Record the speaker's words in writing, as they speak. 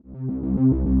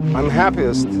I'm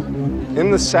happiest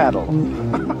in the saddle.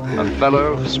 A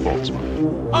fellow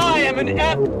sportsman. I am an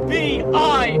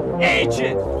FBI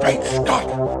agent! Great Scott!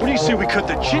 What do you say we cut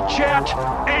the chit-chat?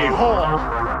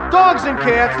 A-hole! Dogs and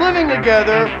cats living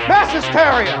together, mass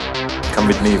hysteria! Come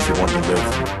with me if you want to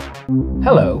live.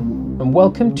 Hello, and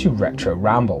welcome to Retro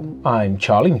Ramble. I'm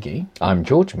Charlie McGee. I'm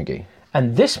George McGee.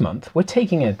 And this month, we're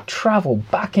taking a travel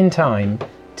back in time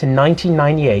to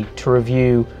 1998 to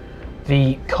review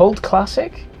the cult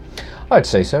classic? I'd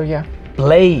say so, yeah.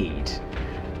 Blade.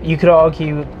 You could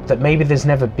argue that maybe there's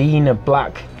never been a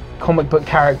black comic book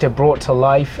character brought to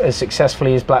life as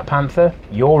successfully as Black Panther.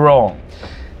 You're wrong.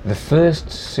 The first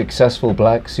successful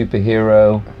black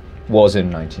superhero was in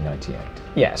 1998.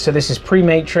 Yeah, so this is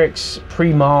pre-Matrix,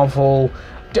 pre-Marvel,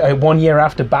 1 year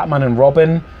after Batman and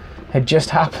Robin had just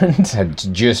happened. Had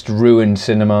just ruined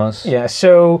cinemas. Yeah,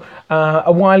 so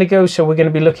a while ago, so we're going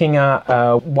to be looking at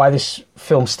why this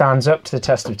film stands up to the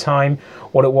test of time,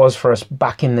 what it was for us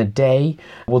back in the day.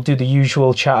 We'll do the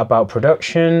usual chat about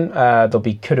production. There'll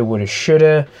be coulda, woulda,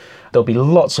 shoulda. There'll be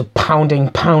lots of pounding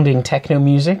techno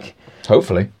music.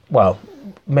 Hopefully. Well,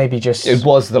 maybe just... It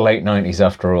was the late 90s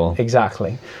after all.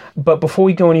 Exactly. But before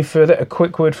we go any further, a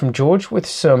quick word from George with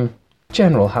some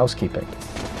general housekeeping.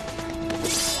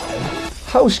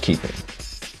 Housekeeping.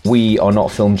 We are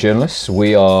not film journalists.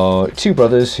 We are two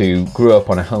brothers who grew up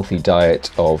on a healthy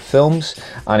diet of films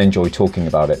and enjoy talking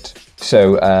about it.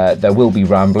 So there will be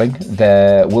rambling,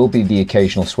 there will be the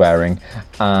occasional swearing,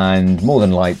 and more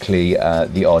than likely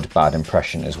the odd bad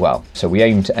impression as well. So we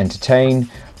aim to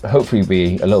entertain, hopefully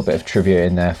be a little bit of trivia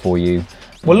in there for you.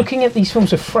 We're looking at these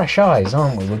films with fresh eyes,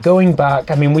 aren't we? We're going back.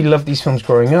 I mean, we loved these films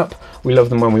growing up. We loved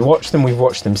them when we watched them. We've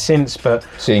watched them since, but...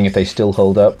 Seeing if they still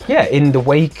hold up. Yeah, in the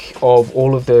wake of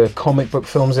all of the comic book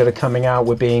films that are coming out,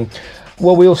 we're being...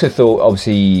 Well, we also thought,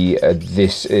 obviously,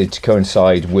 this to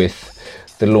coincide with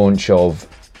the launch of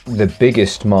the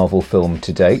biggest Marvel film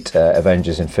to date,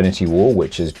 Avengers Infinity War,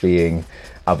 which is being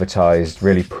advertised,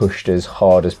 really pushed as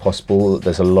hard as possible.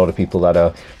 There's a lot of people that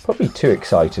are probably too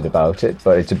excited about it,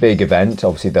 but it's a big event.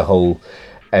 Obviously, the whole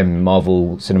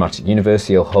Marvel Cinematic Universe,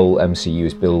 the whole MCU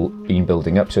has been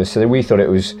building up to it. So we thought it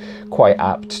was quite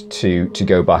apt to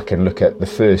go back and look at the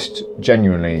first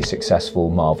genuinely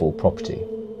successful Marvel property.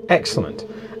 Excellent.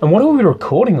 And what are we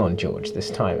recording on, George,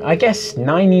 this time? I guess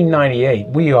 1998,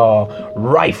 we are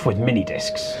rife with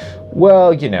mini-discs.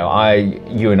 Well, you know,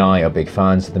 you and I are big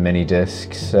fans of the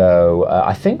mini-disc, so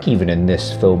I think even in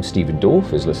this film, Stephen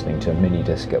Dorff is listening to a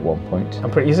mini-disc at one point.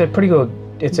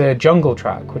 It's a jungle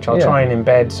track, which I'll try and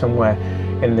embed somewhere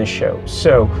in this show.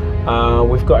 So,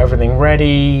 we've got everything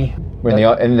ready.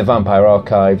 We're in the Vampire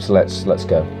Archives, let's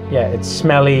go. Yeah, it's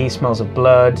smelly, smells of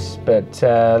blood, but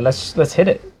let's hit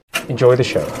it. Enjoy the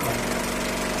show.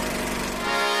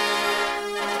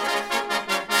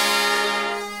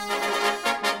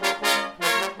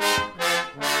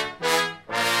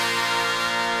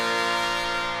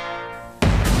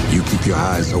 You keep your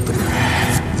eyes open.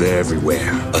 They're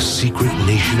everywhere. A secret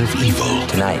nation of evil.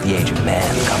 Tonight, the age of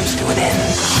man comes to an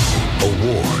end. A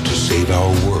war to save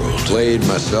our world. Blade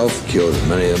myself killed as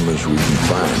many of them as we can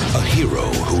find. A hero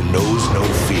who knows no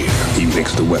fear. He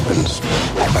makes the weapons.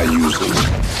 I use them.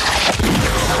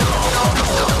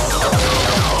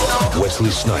 Wesley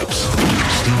Snipes.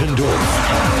 Stephen Dorff.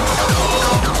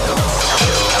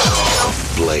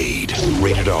 Blade.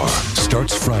 Rated R.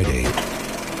 Starts Friday.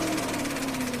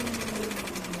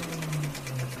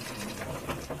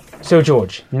 So,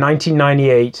 George,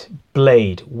 1998,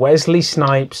 Blade, Wesley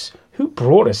Snipes. Who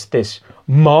brought us this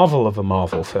marvel of a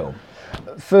Marvel film?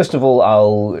 First of all,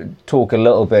 I'll talk a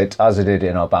little bit, as I did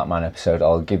in our Batman episode,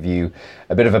 I'll give you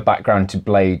a bit of a background to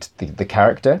Blade, the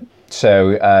character.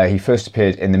 So he first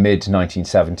appeared in the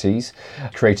mid-1970s,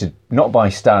 created not by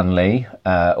Stan Lee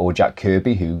or Jack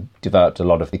Kirby, who developed a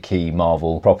lot of the key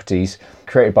Marvel properties,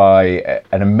 created by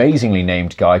an amazingly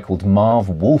named guy called Marv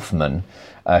Wolfman,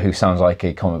 who sounds like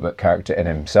a comic book character in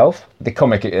himself. The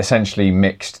comic essentially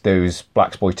mixed those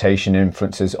blaxploitation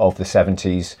influences of the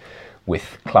 70s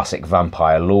with classic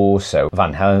vampire lore, so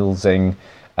Van Helsing,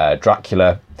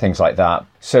 Dracula, things like that.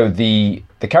 So the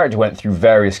character went through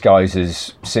various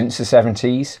guises since the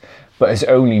 70s, but his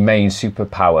only main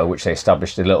superpower, which they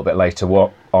established a little bit later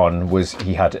on, was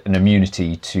he had an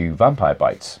immunity to vampire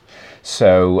bites.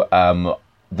 So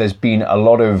there's been a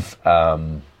lot of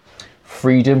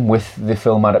freedom with the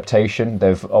film adaptation.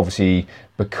 They've obviously,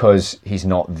 because he's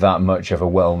not that much of a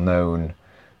well-known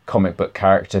comic book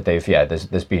character,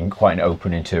 there's been quite an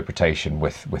open interpretation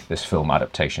with this film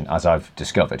adaptation, as I've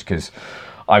discovered, because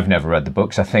I've never read the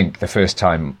books. I think the first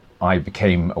time I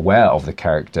became aware of the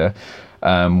character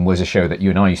was a show that you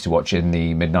and I used to watch in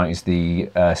the mid-90s,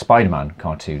 the Spider-Man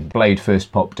cartoon. Blade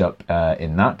first popped up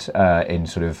in that,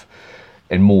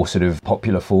 in more sort of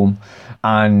popular form.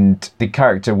 And the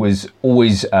character was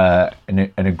always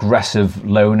an aggressive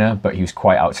loner, but he was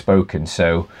quite outspoken.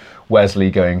 So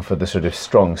Wesley going for the sort of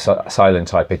strong silent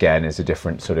type again is a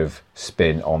different sort of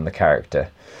spin on the character.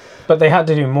 But they had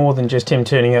to do more than just him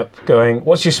turning up going,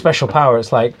 what's your special power?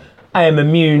 It's like, I am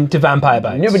immune to vampire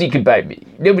bites. Nobody could bite me.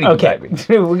 Nobody could bite me.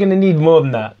 We're going to need more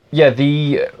than that. Yeah,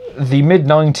 the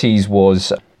mid-90s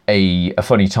was a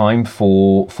funny time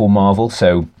for Marvel.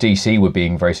 So DC were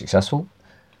being very successful.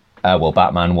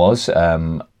 Batman was,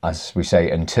 as we say,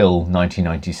 until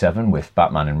 1997 with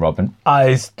Batman and Robin.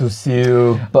 Eyes to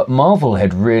see. But Marvel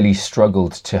had really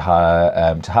struggled to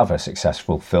have a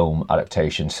successful film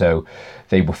adaptation. So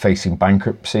they were facing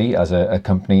bankruptcy as a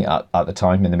company at the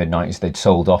time in the mid-90s. They'd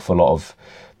sold off a lot of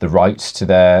the rights to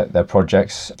their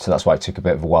projects. So that's why it took a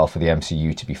bit of a while for the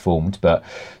MCU to be formed. But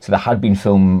so there had been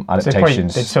film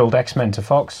adaptations. They'd sold X-Men to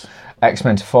Fox.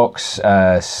 X-Men to Fox,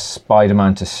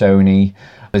 Spider-Man to Sony.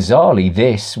 Bizarrely,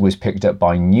 this was picked up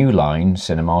by New Line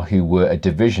Cinema, who were a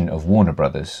division of Warner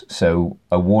Brothers. So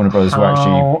Warner Brothers were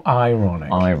actually...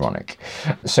 Ironic.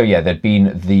 So yeah, there'd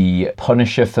been the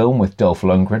Punisher film with Dolph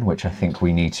Lundgren, which I think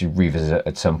we need to revisit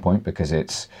at some point because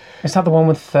it's... Is that the one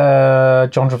with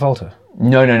John Travolta?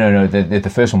 No.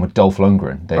 The first one with Dolph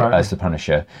Lundgren as the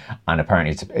Punisher, and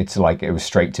apparently it's like it was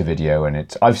straight to video,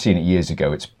 and I've seen it years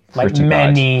ago. It's pretty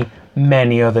like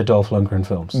many other Dolph Lundgren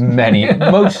films.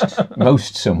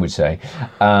 Most some would say.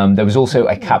 There was also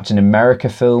a Captain America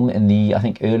film in the, I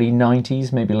think, early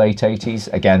 90s, maybe late 80s.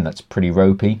 Again, that's pretty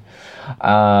ropey.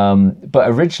 But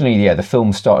originally, the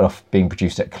film started off being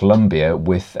produced at Columbia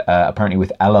with apparently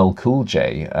with LL Cool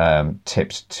J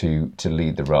tipped to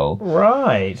lead the role.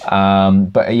 Right.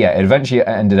 But yeah, it eventually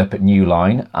ended up at New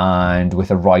Line and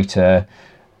with a writer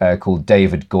called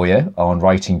David Goyer on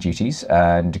writing duties,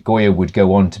 and Goyer would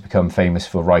go on to become famous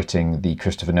for writing the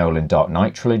Christopher Nolan Dark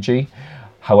Knight trilogy.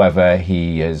 However,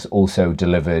 he has also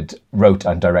wrote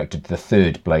and directed the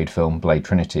third Blade film, Blade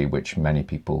Trinity, which many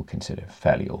people consider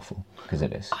fairly awful, because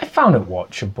it is. I found it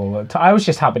watchable. I was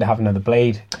just happy to have another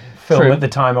Blade film True. At the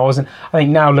time. I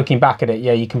think now looking back at it,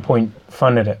 yeah, you can point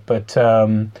fun at it, but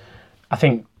I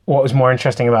think what was more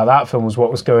interesting about that film was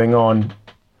what was going on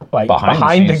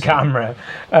behind the camera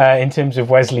in terms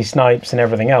of Wesley Snipes and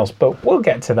everything else, but we'll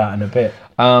get to that in a bit.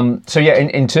 So yeah,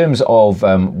 in terms of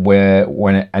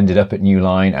when it ended up at New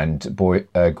Line and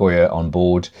Goyer on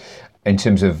board, in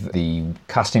terms of the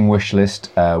casting wish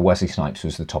list, Wesley Snipes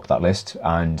was the top of that list,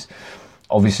 and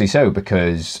obviously so,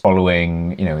 because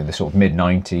following, in the sort of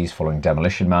mid-90s, following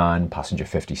Demolition Man, Passenger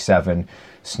 57,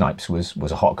 Snipes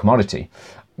was a hot commodity.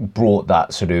 Brought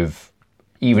that sort of,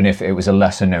 even if it was a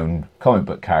lesser known comic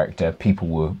book character, people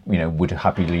would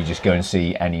happily just go and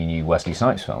see any new Wesley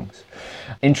Snipes films.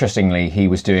 Interestingly, he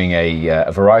was doing a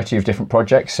variety of different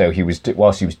projects. So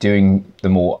whilst he was doing the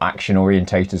more action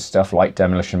orientated stuff like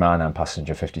Demolition Man and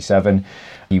Passenger 57,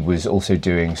 he was also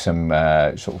doing some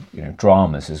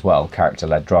dramas as well, character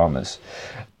led dramas.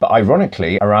 But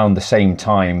ironically, around the same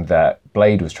time that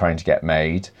Blade was trying to get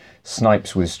made,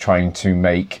 Snipes was trying to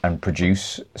make and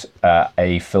produce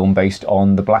a film based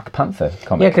on the Black Panther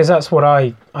comic. Yeah, because that's what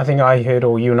I think I heard,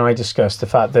 or you and I discussed, the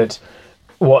fact that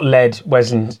what led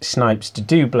Wesley Snipes to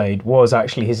do Blade was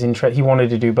actually his interest. He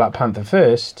wanted to do Black Panther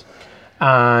first,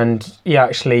 and he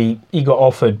got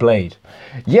offered Blade.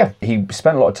 Yeah, he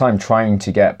spent a lot of time trying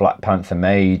to get Black Panther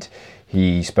made.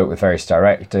 He spoke with various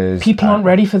directors. People aren't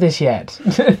ready for this yet.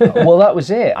 Well, that was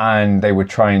it. And they were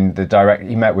trying,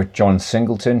 he met with John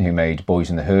Singleton, who made Boys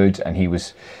in the Hood, and he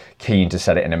was keen to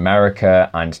set it in America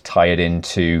and tie it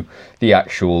into the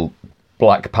actual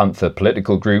Black Panther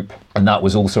political group. And that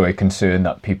was also a concern,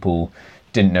 that people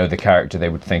didn't know the character. They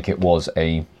would think it was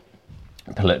a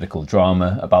political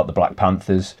drama about the Black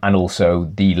Panthers, and also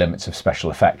the limits of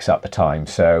special effects at the time.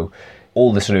 So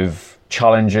all the sort of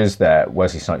challenges that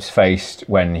Wesley Snipes faced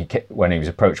when he was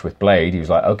approached with Blade, he was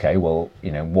like, okay, well,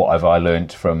 what have I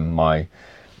learnt from my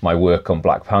work on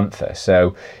Black Panther?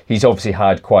 So he's obviously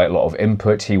had quite a lot of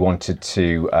input. He wanted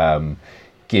to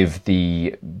give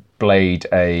the Blade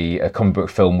a comic book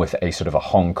film with a sort of a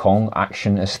Hong Kong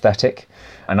action aesthetic,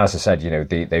 and as I said,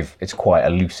 it's quite a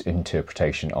loose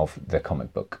interpretation of the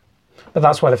comic book. But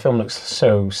that's why the film looks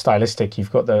so stylistic.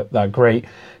 You've got that great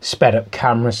sped up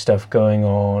camera stuff going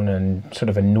on and sort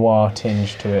of a noir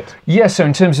tinge to it. Yeah, so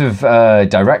in terms of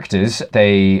directors,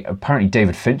 apparently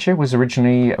David Fincher was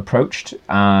originally approached,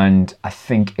 and I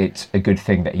think it's a good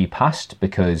thing that he passed,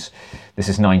 because this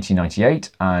is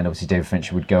 1998, and obviously David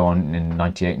Fincher would go on in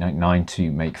 98, 99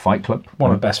 to make Fight Club.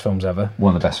 One of the best films ever.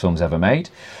 One of the best films ever made.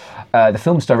 The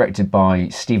film's directed by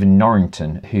Stephen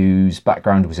Norrington, whose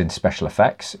background was in special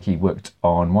effects. He worked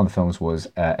on, one of the films was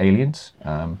Aliens.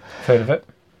 Heard of it?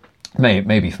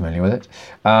 May be familiar with it.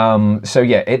 So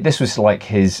yeah, this was like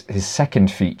his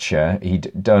second feature.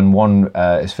 He'd done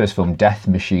his first film, Death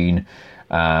Machine,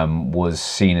 was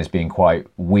seen as being quite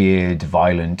weird,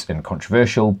 violent and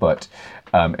controversial, but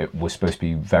it was supposed to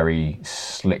be very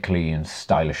slickly and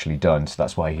stylishly done, so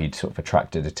that's why he'd sort of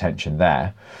attracted attention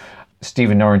there.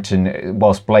 Stephen Norrington,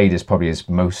 whilst Blade is probably his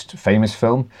most famous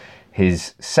film,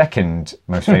 his second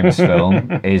most famous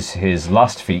film is his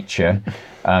last feature.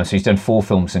 So he's done 4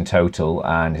 films in total,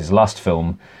 and his last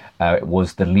film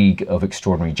was The League of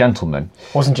Extraordinary Gentlemen.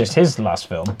 Wasn't just his last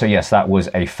film. So yes, that was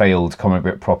a failed comic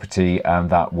book property, and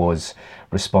that was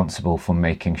responsible for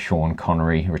making Sean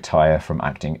Connery retire from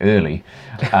acting early.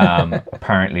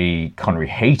 Apparently, Connery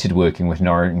hated working with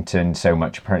Norrington so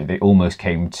much, apparently they almost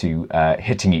came to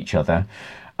hitting each other.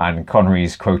 And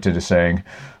Connery's quoted as saying,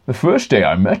 "The first day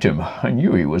I met him, I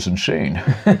knew he was insane."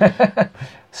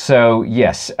 So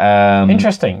yes,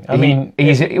 interesting.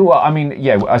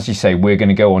 As you say, we're going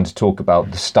to go on to talk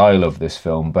about the style of this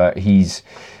film, but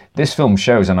this film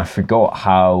shows, and I forgot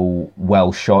how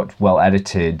well shot, well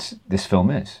edited this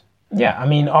film is. Yeah, I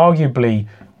mean, arguably,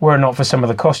 were it not for some of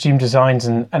the costume designs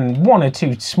and one or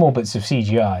two small bits of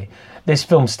CGI, this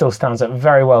film still stands up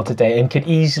very well today and could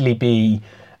easily be.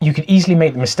 You could easily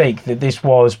make the mistake that this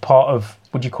was part of,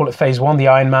 would you call it Phase 1, the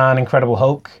Iron Man, Incredible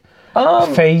Hulk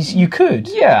phase? You could.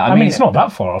 Yeah, I mean, it's not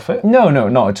that far off it. No,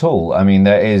 not at all. I mean,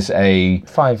 there is a...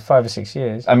 5 or 6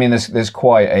 years. I mean, there's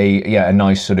quite a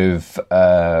nice sort of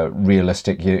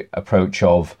realistic approach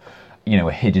of,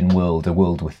 a hidden world, a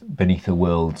world beneath a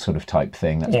world sort of type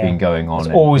thing that's been going on.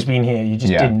 It's always been here, you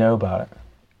just didn't know about it.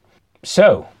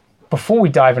 So, before we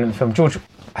dive into the film, George,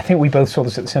 I think we both saw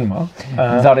this at the cinema.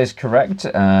 That is correct.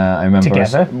 I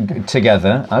remember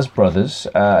together as brothers.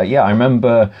 I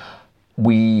remember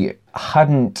we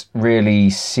hadn't really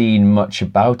seen much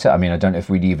about it. I mean, I don't know if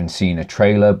we'd even seen a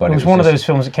trailer, but it was one of those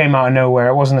films that came out of nowhere.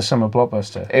 It wasn't a summer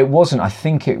blockbuster. It wasn't. I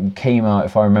think it came out,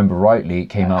 if I remember rightly, it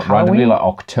came out randomly, like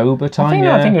October time.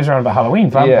 I think it was around about Halloween.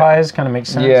 Vampires kind of makes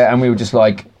sense. Yeah, and we were just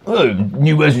like, oh,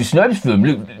 new Wesley Snipes film.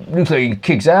 Looks like he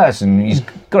kicks ass and he's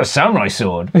got a samurai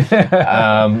sword.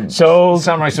 So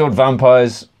samurai sword,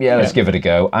 vampires. Yeah, let's give it a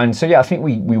go. And so I think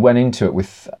we went into it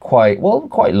with quite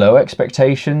low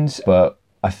expectations, but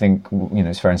I think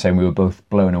it's fair in saying we were both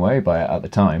blown away by it at the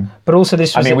time. But also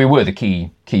this was... we were the key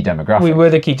demographic. We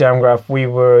were the key demographic. We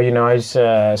were, I was...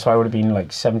 so I would have been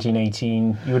like 17,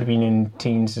 18. You would have been in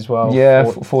teens as well. Yeah,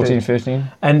 14, 15.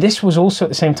 And this was also at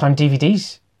the same time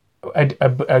DVDs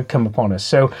had come upon us.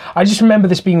 So I just remember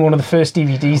this being one of the first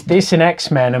DVDs, this and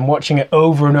X-Men, and watching it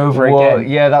over and over again.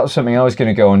 Yeah, that was something I was going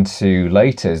to go on to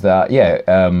later, is that,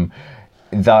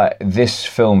 that this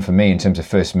film for me in terms of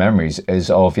first memories is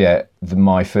of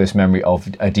my first memory of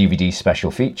a DVD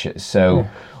special features. So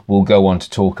we'll go on to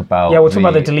talk about we'll talk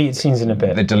about the deleted scenes in a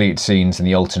bit, the deleted scenes and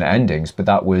the alternate endings. But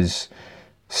that was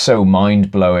so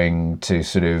mind-blowing to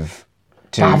sort of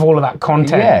to have all of that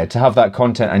content, to have that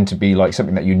content and to be like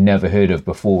something that you never heard of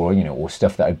before, or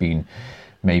stuff that had been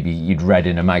maybe you'd read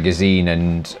in a magazine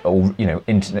or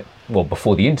internet. Well,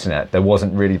 before the internet, there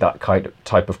wasn't really that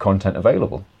type of content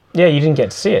available. Yeah, you didn't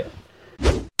get to see it.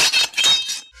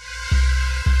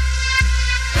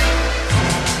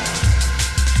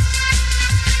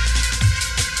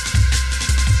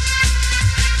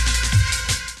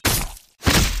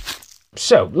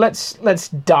 So let's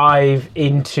dive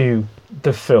into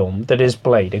the film that is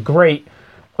Blade. A great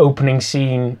opening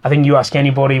scene. I think you ask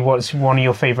anybody what's one of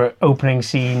your favourite opening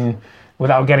scene.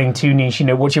 Without getting too niche,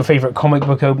 what's your favourite comic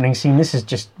book opening scene? This is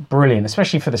just brilliant,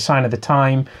 especially for the sign of the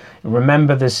time.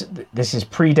 Remember, this is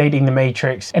predating The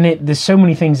Matrix, and there's so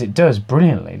many things it does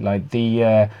brilliantly. Like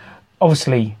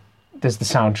obviously, there's the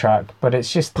soundtrack, but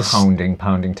it's just the pounding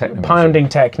techno. Pounding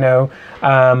techno,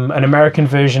 an American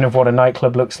version of what a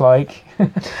nightclub looks like.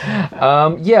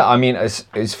 I mean,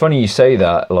 it's funny you say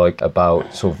that, like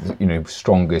about sort of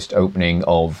strongest opening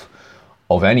of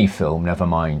any film, never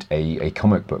mind a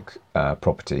comic book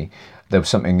property. There was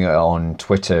something on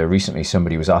Twitter recently,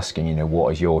 somebody was asking, what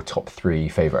are your top 3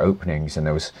 favourite openings? And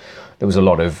there was a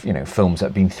lot of, films that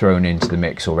have been thrown into the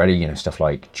mix already, stuff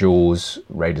like Jaws,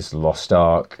 Raiders of the Lost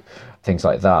Ark, things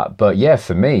like that. But yeah,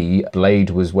 for me, Blade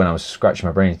was, when I was scratching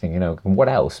my brain thinking, what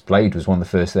else? Blade was one of the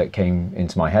first that came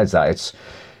into my head. That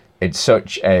it's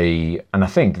such a, and I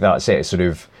think that's it, it's sort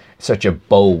of such a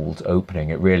bold opening.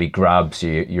 It really grabs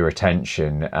your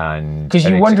attention, and because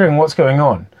you're wondering what's going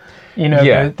on.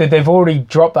 They've already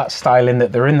dropped that style in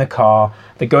that they're in the car,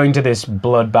 they're going to this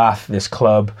bloodbath, this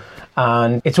club,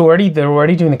 and they're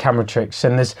already doing the camera tricks,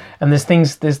 and there's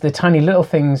the tiny little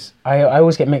things. I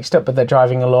always get mixed up, but they're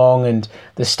driving along, and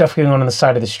there's stuff going on the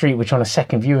side of the street, which on a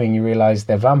second viewing you realise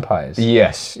they're vampires.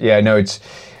 Yes, yeah, no, it's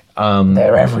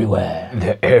they're everywhere.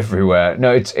 They're everywhere.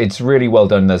 No, it's really well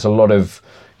done. There's a lot of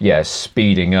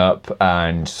speeding up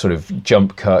and sort of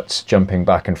jump cuts, jumping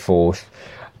back and forth.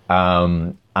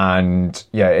 And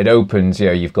it opens,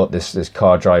 you've got this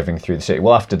car driving through the city.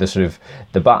 Well, after the sort of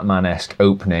the Batman-esque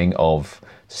opening of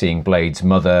seeing Blade's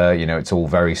mother, it's all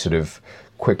very sort of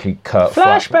quickly cut.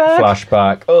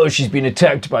 Flashback. Oh, she's been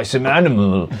attacked by some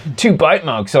animal. 2 bite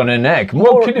marks on her neck.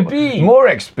 What could it be? More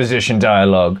exposition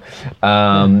dialogue.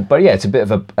 But yeah, it's a bit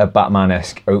of a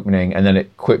Batman-esque opening, and then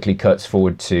it quickly cuts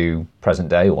forward to present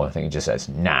day, or I think it just says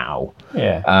now.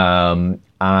 Yeah.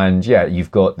 And yeah,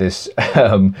 you've got this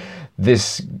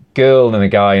this girl and a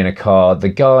guy in a car. The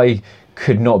guy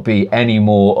could not be any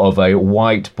more of a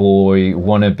white boy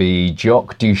wannabe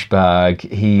jock douchebag.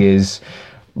 He is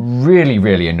really,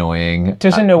 really annoying.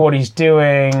 Doesn't know what he's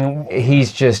doing.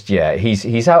 He's just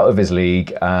he's out of his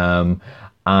league. And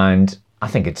I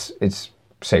think it's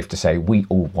safe to say we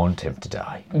all want him to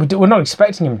die. We're not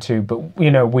expecting him to, but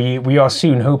we are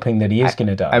soon hoping that he is going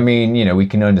to die. I mean, we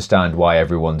can understand why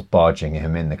everyone's barging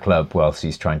him in the club whilst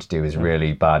he's trying to do his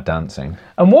really bad dancing.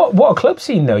 And what a club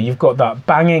scene though. You've got that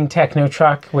banging techno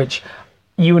track, which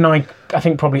you and I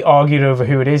think probably argued over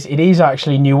who it is. It is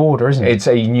actually New Order, isn't it? It's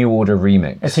a New Order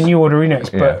remix. It's a New Order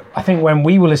remix, but I think when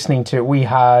we were listening to it, we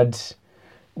had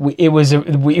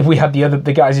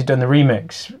the guys who'd done the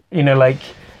remix.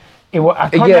 I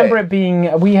can't remember it being.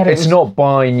 It's not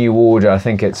by New Order. I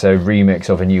think it's a remix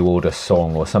of a New Order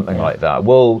song or something like that.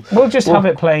 We'll just have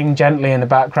it playing gently in the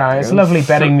background. It's lovely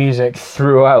bedding music.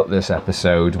 Throughout this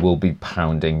episode, we'll be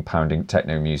pounding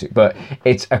techno music, but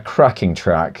it's a cracking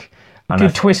track.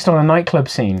 Good twist on a nightclub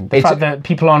scene. The fact that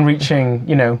people aren't reaching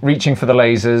for the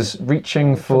lasers,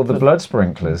 reaching for the blood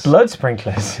sprinklers. Blood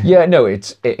sprinklers. Yeah, no,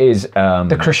 it is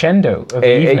the crescendo of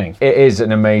the evening. It is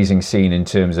an amazing scene in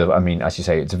terms of, I mean, as you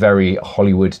say, it's a very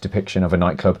Hollywood depiction of a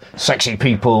nightclub. Sexy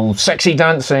people, sexy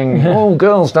dancing, all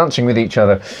girls dancing with each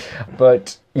other.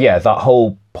 But yeah, that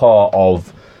whole part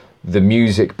of the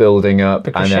music building up,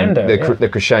 the crescendo, and then the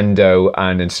crescendo,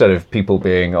 and instead of people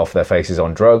being off their faces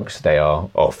on drugs, they are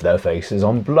off their faces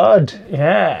on blood.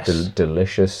 Yes.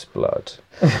 Delicious blood.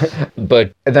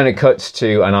 But then it cuts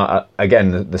to, and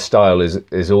again, the style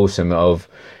is awesome of,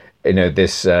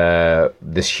 this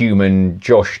human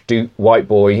Josh white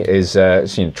boy is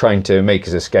trying to make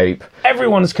his escape.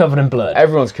 Everyone's covered in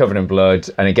blood.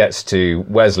 And it gets to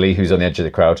Wesley, who's on the edge of the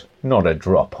crowd. Not a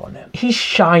drop on him. He's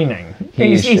shining.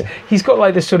 He's got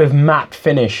like this sort of matte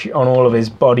finish on all of his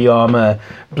body armor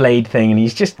Blade thing, and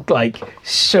he's just like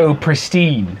so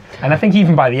pristine. And I think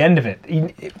even by the end of it,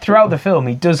 throughout the film,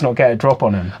 he does not get a drop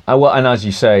on him. Well, and as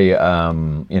you say,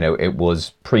 it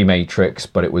was pre-Matrix,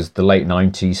 but it was the late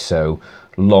 90s, so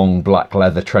long black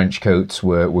leather trench coats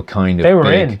were kind of they were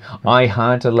big. in. I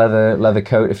had a leather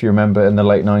coat, if you remember, in the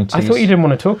late 90s. I thought you didn't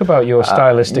want to talk about your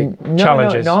stylistic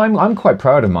challenges. No, I'm quite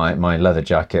proud of my leather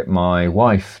jacket. My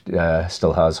wife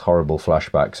still has horrible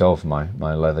flashbacks of my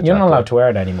leather jacket. You're not allowed to wear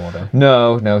it anymore, though.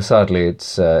 No, sadly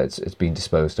it's been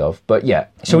disposed of. But yeah.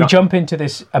 So we jump into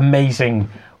this amazing,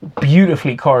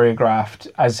 beautifully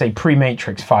choreographed, as a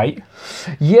pre-Matrix fight.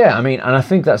 Yeah, I mean, and I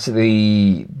think that's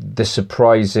the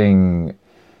surprising.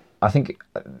 I think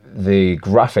the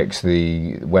graphics,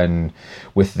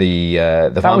 with the vampire,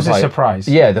 that was a surprise.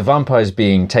 Yeah, the vampires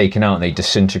being taken out and they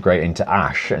disintegrate into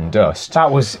ash and dust.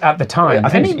 That was at the time. I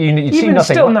think you'd see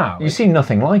nothing. Still now, you see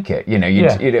nothing like it.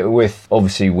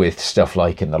 With stuff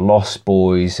like in the Lost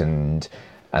Boys and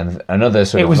another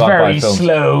sort it of was vampire very films.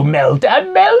 Slow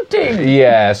melting.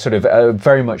 Yeah, sort of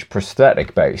very much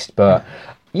prosthetic based, but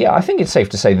yeah, I think it's safe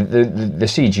to say that the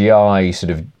CGI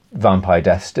sort of vampire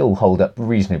deaths still hold up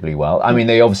reasonably well. I mean,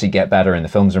 they obviously get better in the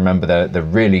films. Remember, they're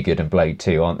really good in Blade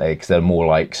 2, aren't they? Because they're more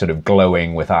like sort of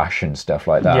glowing with ash and stuff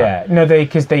like that. Yeah, no, I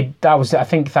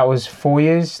think that was 4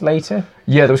 years later.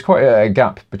 Yeah, there was quite a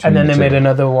gap between. And then the they two. made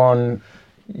another one.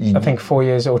 I think 4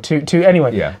 years or two.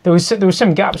 Anyway, Yeah. there was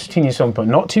some gaps between these films, but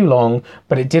not too long.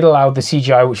 But it did allow the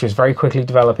CGI, which was very quickly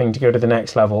developing, to go to the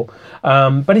next level.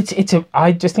 But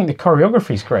I just think the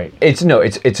choreography is great. It's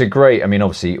a great. I mean,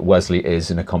 obviously Wesley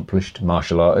is an accomplished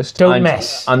martial artist. Don't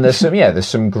mess. And there's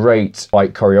some great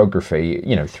fight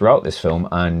choreography, throughout this film,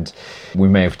 and we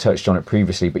may have touched on it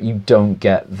previously, but you don't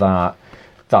get that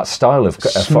style of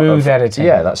smooth editing.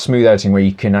 Yeah, that smooth editing where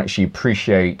you can actually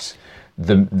appreciate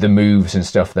the moves and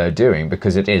stuff they're doing,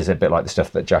 because it is a bit like the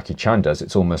stuff that Jackie Chan does.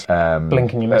 It's almost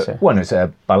blink and you miss it. It's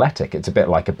a balletic. It's a bit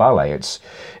like a ballet. It's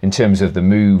in terms of the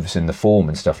moves and the form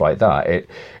and stuff like that. It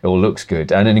all looks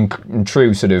good. And in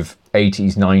true sort of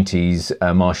 80s,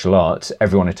 90s martial arts,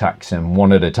 everyone attacks him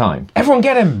one at a time. Everyone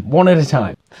get him one at a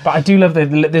time. But I do love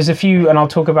there's a few, and I'll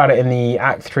talk about it in the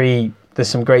Act 3. There's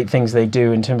some great things they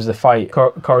do in terms of the fight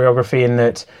choreography, in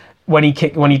that when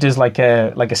he does like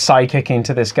a side kick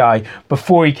into this guy,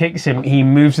 before he kicks him, he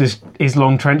moves his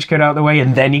long trench coat out of the way,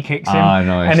 and then he kicks him.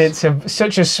 Nice. And it's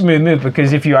such a smooth move,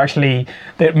 because if you actually,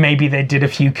 maybe they did a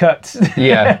few cuts.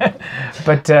 Yeah.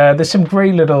 But there's some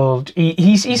great little.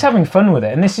 He's having fun with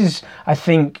it, and this is, I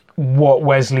think, what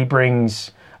Wesley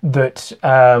brings that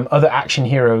other action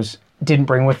heroes didn't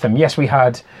bring with them. Yes, we've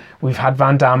had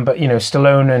Van Damme, but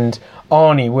Stallone and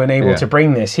Arnie weren't able to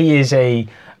bring this. He is a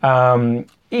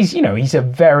he's a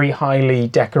very highly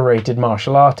decorated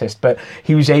martial artist, but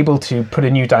he was able to put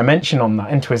a new dimension on that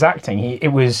into his acting.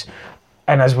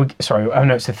 I know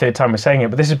it's the third time we're saying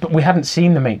it, but we hadn't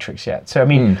seen The Matrix yet. So I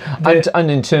mean,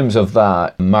 and in terms of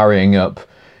that marrying up,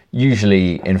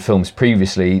 usually in films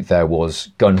previously there was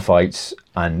gunfights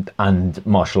and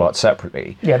martial arts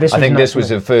separately. Yeah, I think this was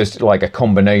the first, like, a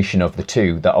combination of the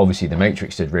two that obviously The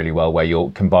Matrix did really well, where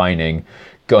you're combining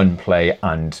gunplay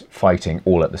and fighting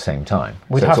all at the same time.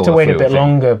 We'd have to wait a bit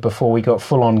longer before we got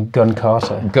full-on Gun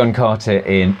Carter. Gun Carter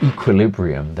in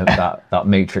Equilibrium, that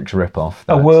Matrix ripoff.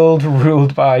 A world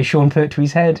ruled by Sean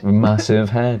Pertwee's head. Massive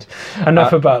head.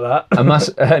 Enough about that.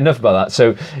 Enough about that.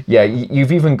 So, yeah,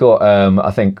 you've even got,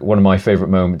 I think, one of my favourite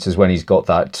moments is when he's got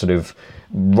that sort of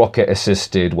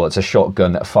rocket-assisted, it's a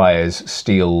shotgun that fires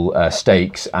steel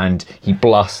stakes, and he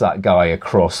blasts that guy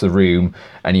across the room,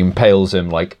 and he impales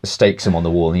him, stakes him on the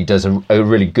wall, and he does a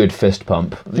really good fist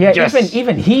pump. Yeah,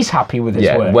 even he's happy with his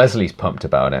work. Yeah, Wesley's pumped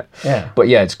about it. Yeah. But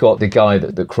yeah, it's got the guy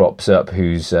that crops up,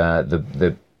 who's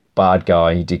the bad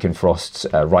guy, Deacon Frost's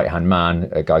right-hand man,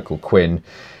 a guy called Quinn,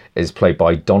 is played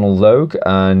by Donald Logue,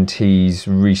 and he's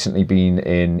recently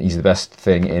been he's the best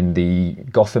thing in the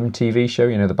Gotham TV show,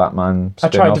 the Batman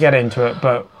spin-off. I tried to get into it,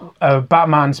 but a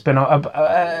Batman spin-off,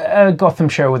 a Gotham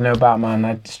show with no Batman,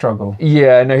 I'd struggle.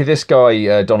 Yeah, no, this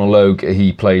guy, Donald Logue,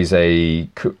 he plays the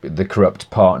corrupt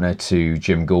partner to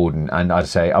Jim Gordon, and I'd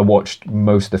say I watched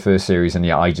most of the first series, and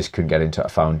I just couldn't get into it. I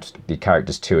found the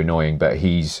characters too annoying, but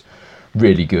he's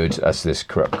really good as this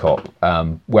corrupt cop,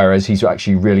 whereas he's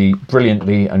actually really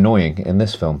brilliantly annoying in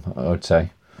this film, I would say.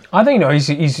 I think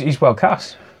he's well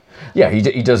cast. Yeah, he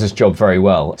does his job very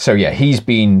well. So yeah, he's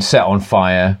been set on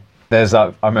fire. There's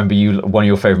that. I remember one of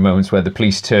your favourite moments where the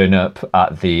police turn up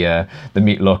at the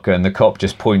meat locker, and the cop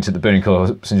just points at the burning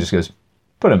corpse and just goes,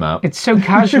 "Put him out." It's so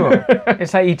casual.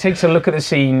 It's like he takes a look at the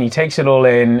scene, he takes it all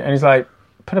in, and he's like,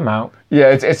 "Put him out."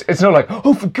 Yeah, it's not like,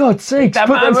 "Oh, for God's sake, that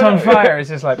man's on fire." It's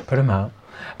just like, put him out.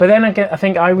 But then again, I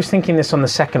think I was thinking this on the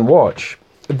second watch,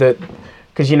 that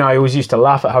because I always used to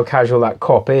laugh at how casual that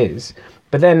cop is.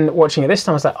 But then watching it this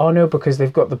time, I was like, oh no, because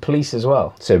they've got the police as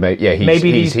well. So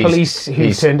maybe these police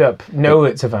who turned up know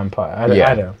it's a vampire. I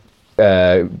don't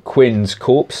know. Quinn's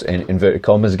corpse, in inverted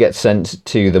commas, gets sent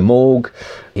to the morgue.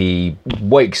 He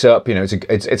wakes up.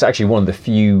 It's actually one of the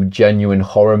few genuine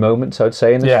horror moments, I'd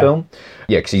say, in this film.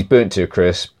 Yeah, because he's burnt to a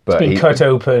crisp, but he's cut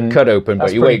open.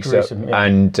 But he wakes gruesome, up,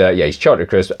 and he's charred to a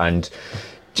crisp, and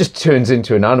just turns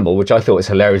into an animal, which I thought was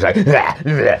hilarious. Like, hey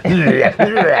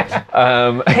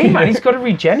man, he's got to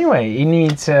regenerate. He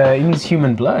needs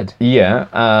human blood. Yeah,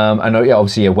 and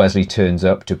obviously Wesley turns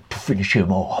up to finish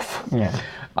him off. Yeah.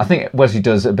 I think Wesley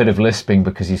does a bit of lisping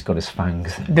because he's got his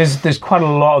fangs. There's quite a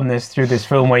lot on this through this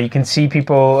film where you can see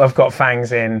people have got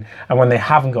fangs in, and when they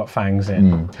haven't got fangs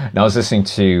in. Now I was listening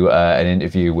to an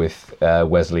interview with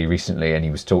Wesley recently, and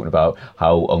he was talking about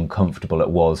how uncomfortable it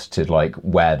was to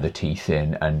wear the teeth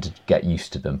in and get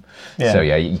used to them. Yeah. So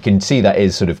yeah, you can see that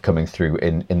is sort of coming through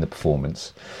in the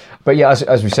performance. But yeah,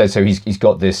 as we said, so he's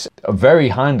got this very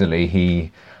handily.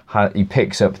 He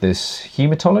picks up this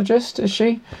hematologist, is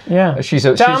she? Yeah. She's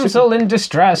damsel in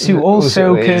distress who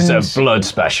also is a blood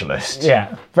specialist.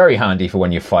 Yeah. Very handy for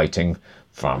when you're fighting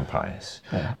vampires.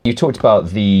 Yeah. You talked about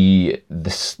the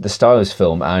style of this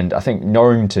film, and I think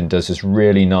Norrington does this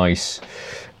really nice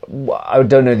I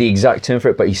don't know the exact term for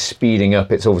it, but he's speeding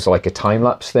up. It's almost like a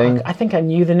time-lapse thing. I think I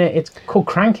knew the name. It's called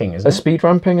cranking, isn't it? Speed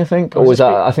ramping, I think? Or was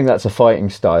that, I think that's a fighting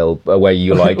style where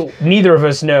you like... Neither of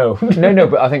us know. No,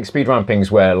 but I think speed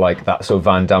ramping's where like that sort of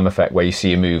Van Damme effect where you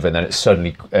see a move and then it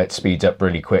suddenly speeds up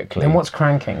really quickly. Then what's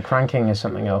cranking? Cranking is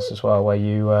something else as well, where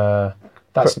you...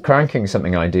 that's cranking is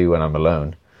something I do when I'm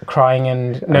alone. Crying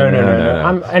and... No.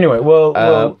 Anyway,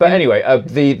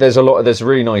 there's a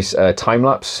really nice time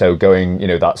lapse, so going,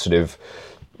 that sort of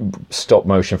stop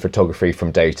motion photography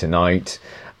from day to night.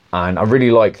 And I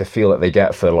really like the feel that they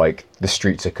get for like the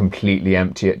streets are completely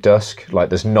empty at dusk. Like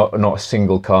there's not a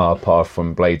single car apart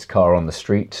from Blade's car on the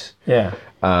street. Yeah.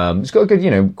 It's got a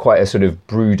good, quite a sort of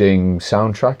brooding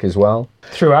soundtrack as well.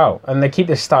 Throughout. And they keep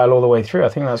this style all the way through. I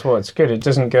think that's what's good. It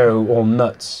doesn't go all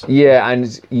nuts. Yeah,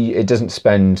 and it doesn't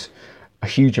spend a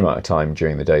huge amount of time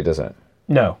during the day, does it?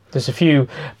 No, there's a few,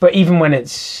 but even when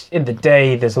it's in the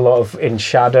day, there's a lot of in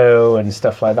shadow and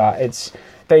stuff like that. It's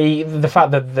the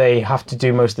fact that they have to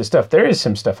do most of the stuff. There is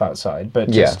some stuff outside, but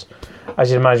just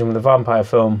as you'd imagine with a vampire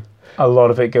film, a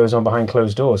lot of it goes on behind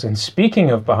closed doors. And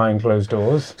speaking of behind closed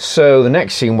doors, so the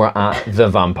next scene we're at the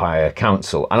Vampire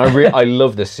Council, and I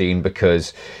love this scene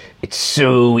because it's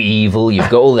so evil. You've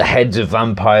got all the heads of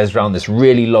vampires around this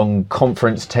really long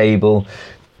conference table.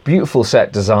 Beautiful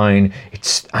set design.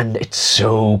 It's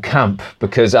so camp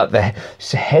because at the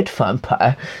head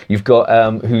vampire you've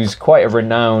got who's quite a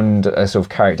renowned sort of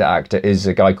character actor is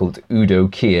a guy called Udo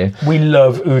Kier. We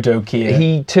love Udo Kier.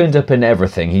 He turned up in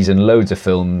everything. He's in loads of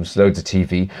films, loads of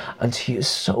TV, and he is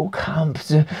so camp.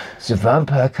 The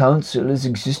Vampire Council has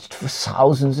existed for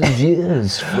thousands of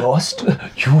years. Frost,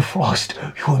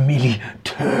 you merely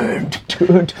turned.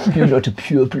 You're not a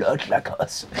pure blood like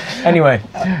us. Anyway,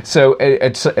 so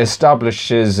it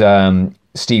establishes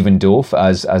Stephen Dorff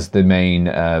as the main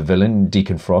villain,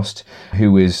 Deacon Frost,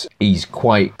 he's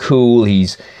quite cool.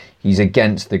 He's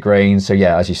against the grain. So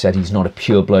yeah, as you said, he's not a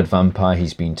pure blood vampire.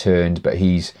 He's been turned, but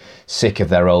he's sick of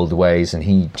their old ways, and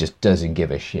he just doesn't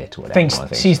give a shit.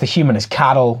 Sees the human as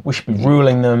cattle. We should be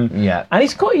ruling them. Yeah, and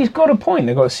he's got a point.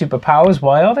 They've got superpowers.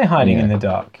 Why are they hiding in the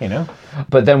dark?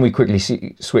 But then we quickly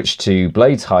switch to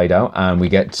Blade's hideout, and we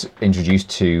get introduced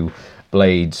to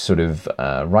Blade's sort of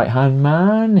right-hand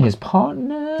man, his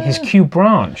partner, his Q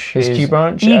branch,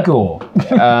 Igor,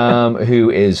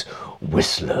 who is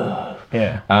Whistler.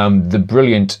 Yeah. The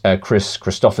brilliant Chris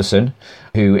Christopherson,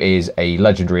 who is a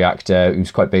legendary actor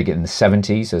who's quite big in the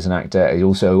 70s as an actor. He's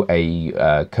also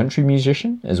a country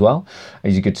musician as well.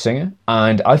 He's a good singer.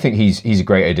 And I think he's a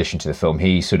great addition to the film.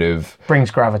 He sort of...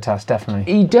 brings gravitas,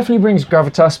 definitely. He definitely brings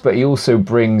gravitas, but he also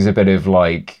brings a bit of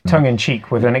like...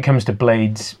 tongue-in-cheek when it comes to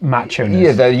Blade's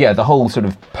macho-ness. Yeah, the whole sort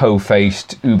of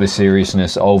po-faced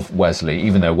uber-seriousness of Wesley,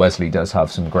 even though Wesley does have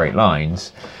some great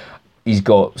lines. He's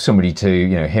got somebody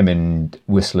to, him and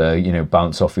Whistler,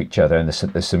 bounce off each other, and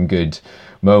there's some good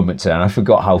moments there. And I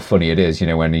forgot how funny it is,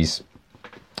 when he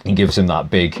gives him that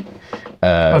big...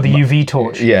 the UV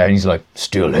torch. Yeah, and he's like,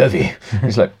 still heavy.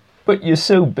 He's like, but you're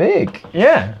so big.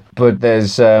 Yeah. But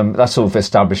there's that sort of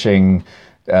establishing...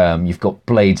 you've got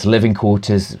Blade's living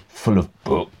quarters full of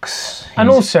books. And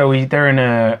also, they're in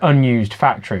an unused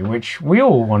factory, which we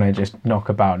all want to just knock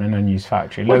about in an unused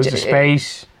factory. Loads of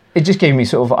space... It just gave me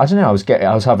sort of, I don't know, I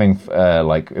was having,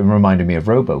 it reminded me of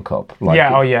RoboCop.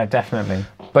 Yeah, definitely.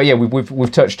 But yeah,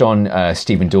 we've touched on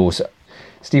Stephen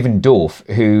Dorff,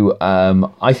 who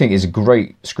I think is a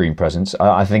great screen presence.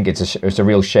 I think it's a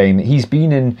real shame. He's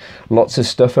been in lots of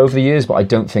stuff over the years, but I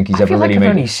don't think he's ever really made...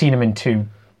 I've only seen him in two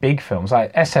big films.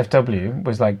 Like SFW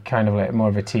was like kind of like more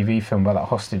of a TV film about that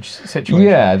hostage situation.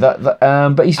 Yeah,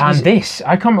 but he's this.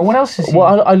 I can't remember what else is he.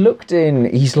 Well, I looked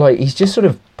in. He's just sort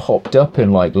of popped up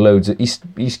in like loads of.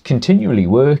 He's continually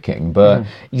working, but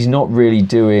he's not really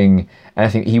doing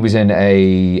anything. He was in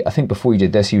I think before he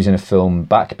did this, he was in a film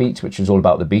Backbeat, which was all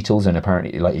about the Beatles, and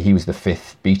apparently like he was the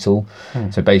fifth Beatle.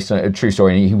 So based on a true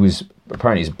story, and he was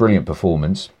apparently it's a brilliant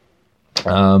performance.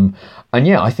 And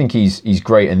yeah, I think he's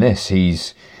great in this.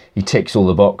 He ticks all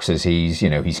the boxes. He's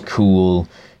cool,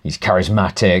 he's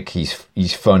charismatic,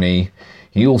 he's funny.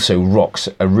 He also rocks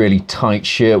a really tight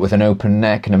shirt with an open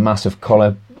neck and a massive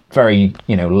collar. Very,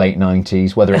 late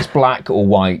 90s, whether it's black or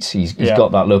white, he's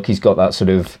got that look. He's got that sort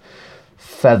of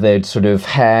feathered sort of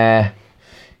hair.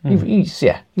 I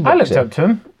looked up to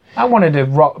him. I wanted to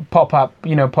pop up,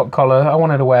 pop collar. I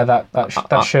wanted to wear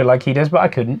that shirt like he does, but I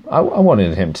couldn't. I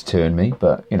wanted him to turn me,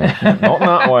 but, not in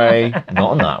that way.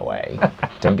 Not in that way.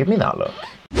 Don't give me that look.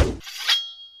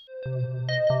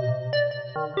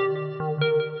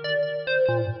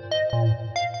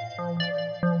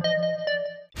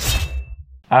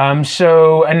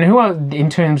 So, and who are, in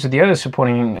terms of the other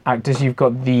supporting actors, you've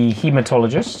got the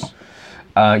hematologist.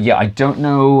 Yeah, I don't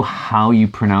know how you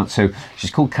pronounce. So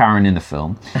she's called Karen in the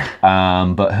film,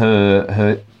 but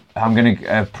her I'm going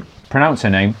to pronounce her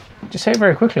name. Just say it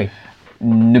very quickly.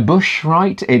 Nbush,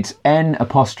 right? It's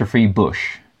N''Bush.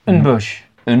 Nbush.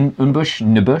 Nbush,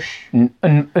 Nbush.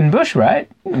 Nbush, right?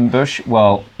 Nbush.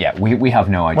 Well, yeah, we have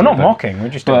no idea. We're not mocking. We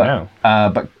just don't know.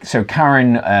 But so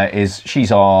Karen she's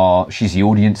the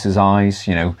audience's eyes.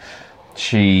 You know,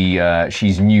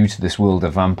 she's new to this world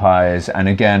of vampires, and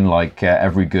again, like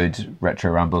every good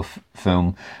retro Rambo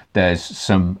film, there's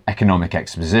some economic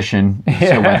exposition. Yeah.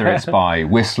 So whether it's by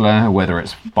Whistler, whether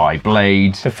it's by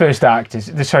Blade, the first act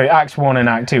Act 1 and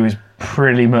Act 2 is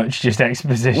pretty much just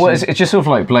exposition. Well, it's just sort of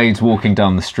like Blade's walking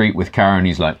down the street with Karen.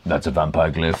 He's like, "That's a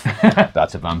vampire glyph.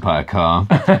 That's a vampire car.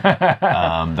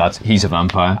 He's a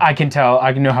vampire." I can tell.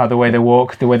 I know how the way they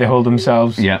walk, the way they hold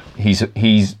themselves. Yeah,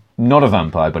 he's not a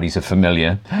vampire, but he's a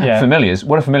familiar. Yeah. Familiars.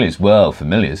 What are familiars? Well,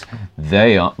 familiars.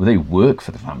 They work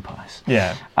for the vampires.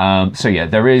 Yeah. So yeah,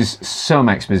 there is some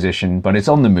exposition, but it's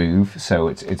on the move, so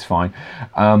it's fine.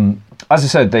 As I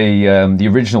said, the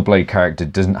original Blade character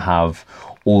doesn't have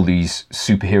all these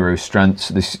superhero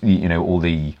strengths. All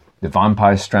the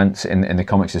vampire strengths in the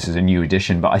comics. This is a new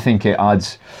addition, but I think it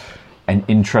adds an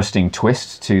interesting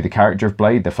twist to the character of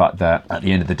Blade. The fact that at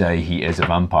the end of the day, he is a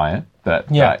vampire. But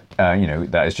that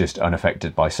is just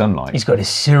unaffected by sunlight. He's got his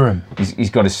serum.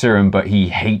 He's got his serum, but he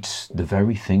hates the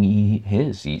very thing he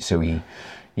is.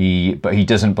 But he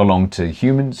doesn't belong to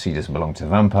humans. He doesn't belong to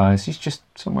vampires. He's just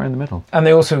somewhere in the middle. And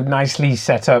they also nicely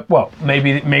set up. Well,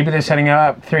 maybe they're setting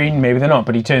up 3, maybe they're not.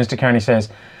 But he turns to Karen and he says,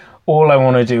 "All I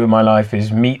want to do in my life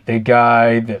is meet the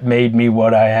guy that made me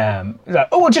what I am." He's like,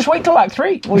 "Oh, we'll just wait till Act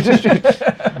 3. We'll just."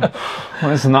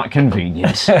 Well, isn't that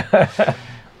convenient?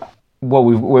 Well,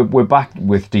 we're back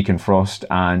with Deacon Frost,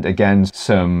 and again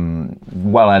some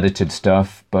well-edited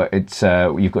stuff. But it's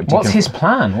you've got. What's his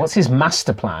plan? What's his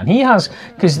master plan? He has,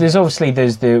 because there's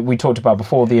we talked about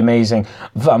before, the amazing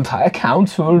Vampire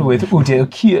Council with Udo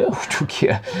Kier.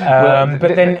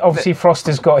 But then obviously Frost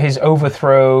has got his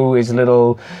overthrow, his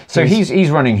little. So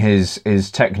he's running his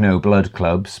techno blood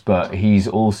clubs, but he's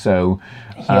also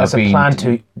he has a plan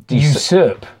to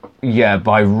usurp. Yeah,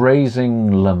 by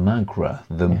raising La Magra,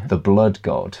 the blood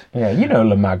god. Yeah, you know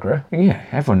La Magra. Yeah,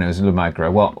 everyone knows La Magra.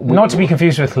 Well, not to be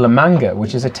confused with La Manga,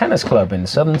 which is a tennis club in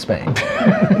southern Spain.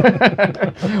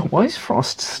 Why is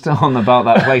Frost still on about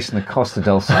that place in the Costa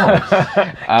del Sol?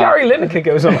 Gary Lineker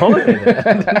goes on holiday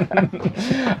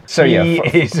there. So he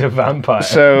is a vampire.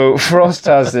 So Frost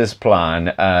has this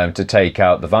plan to take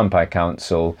out the Vampire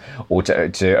Council, or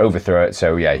to overthrow it.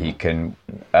 So yeah,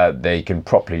 they can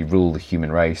properly rule the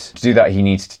human race. To do that, he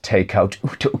needs to take out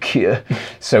Udo Kier.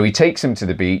 So he takes him to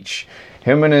the beach.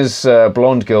 Him and his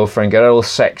blonde girlfriend get all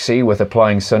sexy with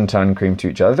applying suntan cream to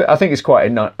each other. I think it's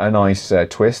quite a nice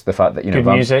twist, the fact that, good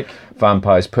music.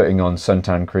 Vampires putting on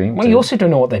suntan cream. Well, you also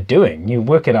don't know what they're doing. You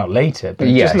work it out later, but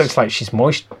it just looks like she's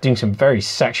doing some very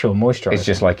sexual moisturising. It's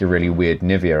just like a really weird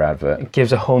Nivea advert. It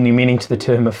gives a whole new meaning to the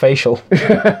term of facial.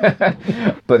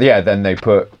 But yeah, then they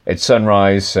put, it's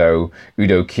sunrise, so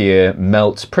Udo Kier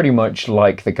melts pretty much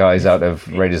like the guys out of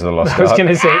Raiders of the Lost Ark. I was going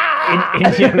to say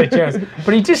Indiana Jones,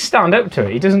 but he does stand up to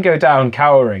it. He doesn't go down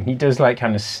cowering. He does like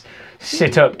kind of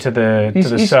sit up to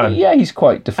the sun. Yeah, he's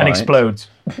quite defiant. And explodes.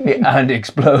 And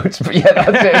explodes. But yeah,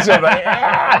 that's it. So like,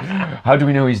 how do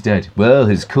we know he's dead? Well,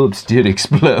 his corpse did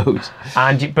explode.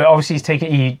 But obviously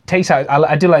he takes out.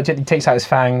 I do like it. He takes out his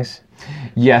fangs.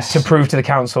 Yes. To prove to the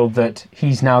council that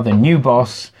he's now the new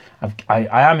boss. I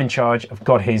am in charge. I've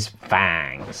got his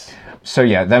fangs. So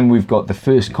yeah, then we've got the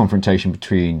first confrontation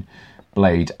between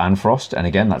Blade and Frost, and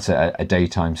again, that's a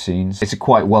daytime scene. It's a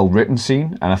quite well written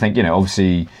scene, and I think,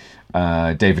 obviously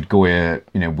David Goyer,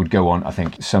 would go on. I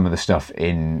think some of the stuff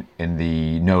in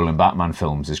the Nolan Batman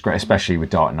films is great, especially with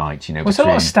Dark Knight. It's a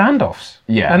lot of standoffs.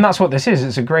 Yeah, and that's what this is.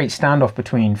 It's a great standoff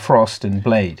between Frost and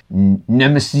Blade.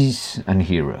 Nemesis and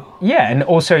hero. Yeah, and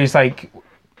also he's like,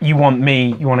 you want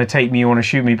me, you want to take me, you want to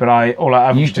shoot me, but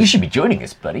you should be joining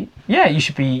us, buddy. Yeah, we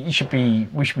should be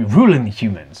ruling the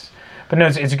humans. But no,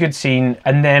 it's a good scene,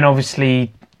 and then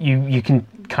obviously you can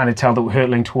kind of tell that we're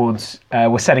hurtling towards,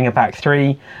 we're setting up Act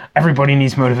 3. Everybody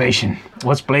needs motivation.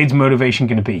 What's Blade's motivation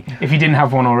going to be? If he didn't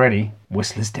have one already,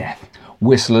 Whistler's death.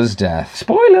 Whistler's death.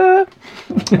 Spoiler!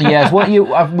 Yes,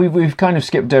 we've kind of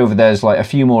skipped over. There's like a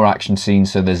few more action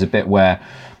scenes, so there's a bit where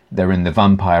they're in the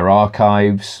vampire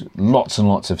archives, lots and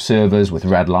lots of servers with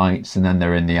red lights, and then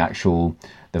they're in the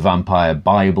vampire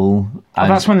Bible.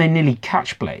 And that's when they nearly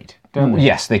catch Blade, don't they?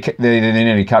 Yes, they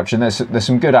nearly capture. There's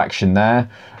some good action there.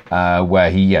 where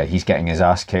he's getting his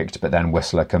ass kicked, but then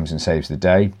Whistler comes and saves the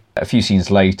day. A few scenes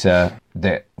later,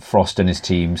 that Frost and his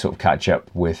team sort of catch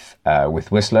up with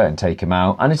Whistler and take him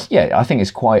out, and I think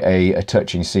it's quite a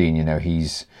touching scene. You know,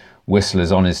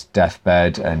 Whistler's on his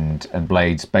deathbed and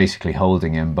Blade's basically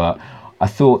holding him, but I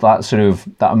thought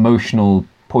that emotional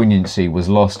poignancy was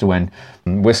lost when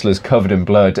Whistler's covered in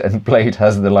blood and Blade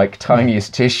has the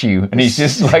tiniest tissue, and he's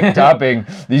just dabbing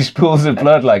these pools of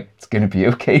blood it's gonna be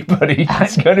okay, buddy,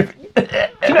 it's gonna be...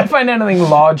 Can I find anything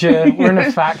larger? We're in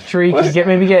a factory. Can you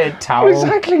maybe get a towel?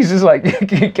 Exactly. He's just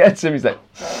he gets him. He's like,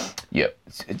 yep,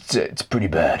 it's pretty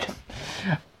bad.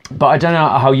 But I don't know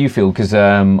how you feel, because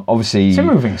obviously it's a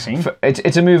moving scene.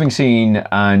 It's a moving scene,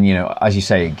 and as you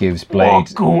say, it gives Blade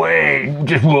walk away,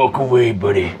 just walk away,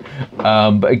 buddy.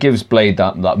 But it gives Blade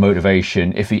that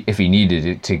motivation if he needed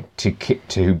it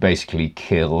to basically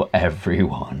kill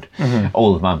everyone,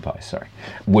 all the vampires. Sorry,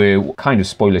 we're kind of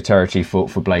spoiler territory for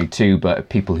Blade 2, but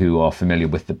people who are familiar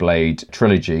with the Blade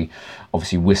trilogy,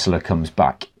 obviously Whistler comes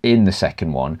back in the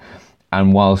second one,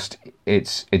 and whilst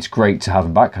it's great to have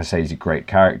him back, I say he's a great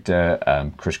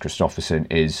character. Chris Christopherson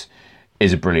is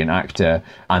a brilliant actor,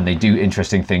 and they do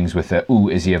interesting things with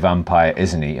is he a vampire,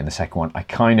 isn't he, in the second one. I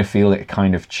kind of feel it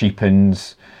kind of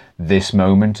cheapens this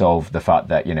moment of the fact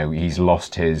that, he's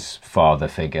lost his father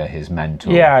figure, his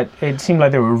mentor. Yeah, it seemed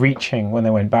like they were reaching when they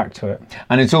went back to it.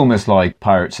 And it's almost like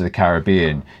Pirates of the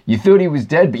Caribbean. You thought he was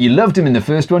dead, but you loved him in the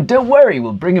first one. Don't worry,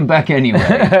 we'll bring him back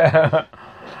anyway.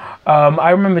 I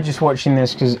remember just watching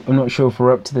this, because I'm not sure if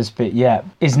we're up to this bit yet.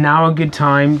 Is now a good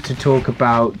time to talk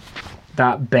about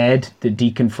that bed that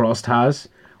Deacon Frost has?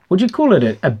 Would you call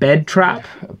it a bed trap?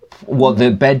 What,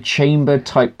 the bed chamber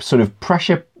type sort of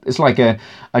pressure? It's like a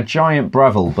giant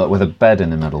Breville, but with a bed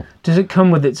in the middle. Does it come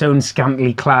with its own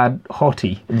scantily clad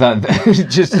hottie? That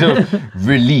just sort of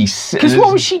release. Because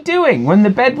what was she doing when the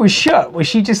bed was shut? Was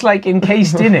she just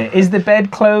encased in it? Is the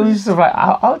bed closed?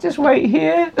 I'll just wait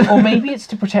here? Or maybe it's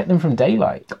to protect them from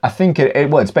daylight. I think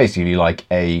it's basically like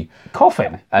a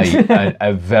coffin.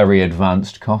 a very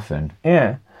advanced coffin.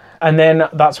 Yeah. And then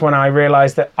that's when I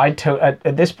realised that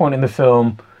at this point in the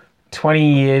film,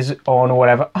 20 years on or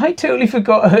whatever, I totally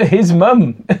forgot his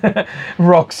mum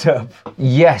rocks up.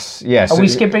 Yes. Are we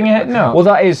skipping ahead? No. Well,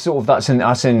 that is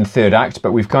that's in third act,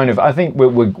 but we've kind of, I think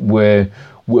we're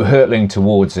hurtling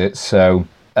towards it. So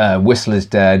Whistler's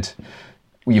dead.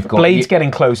 You've got Blade's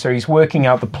getting closer. He's working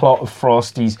out the plot of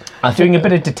Frost. He's doing a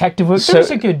bit of detective work. So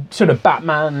it's a good sort of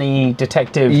Batman-y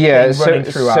detective thing running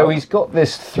throughout. So he's got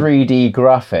this 3D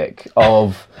graphic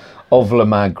of La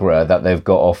Magra that they've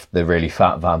got off the really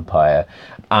fat vampire,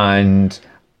 and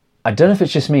I don't know if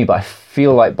it's just me, but I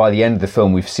feel like by the end of the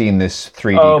film we've seen this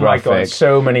 3D graphic my God,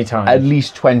 so many times, at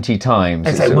least 20 times.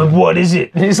 It's like, well, what is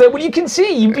it? And it's like, well, you can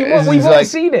see, we've all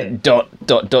seen it. ...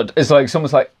 It's like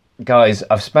someone's like, guys,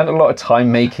 I've spent a lot of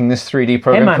time making this 3D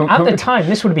program. Hey man, at the time,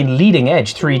 this would have been leading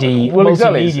edge 3D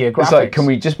multimedia graphics. It's like, can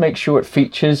we just make sure it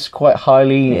features quite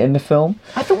highly in the film?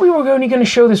 I thought we were only going to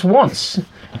show this once.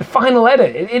 The final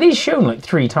edit, it is shown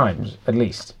 3 times at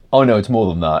least. Oh no, it's more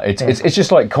than that. It's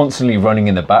just constantly running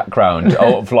in the background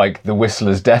of the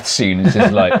Whistler's death scene. It's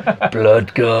just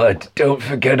blood god, don't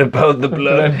forget about the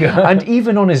blood god. And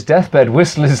even on his deathbed,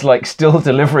 Whistler's still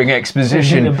delivering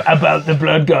exposition about the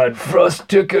blood god. Frost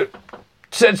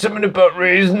said something about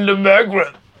raising the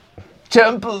Magra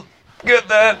temple. Get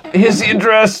that. Here's the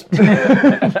address.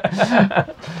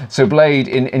 So Blade,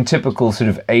 in typical sort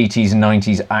of 80s and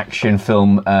 90s action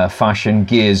film fashion,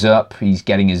 gears up. He's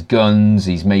getting his guns.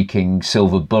 He's making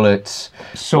silver bullets.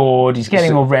 Sword. He's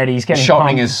getting all ready. He's getting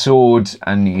sharpening his sword,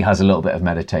 and he has a little bit of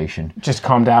meditation. Just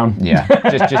calm down. Yeah,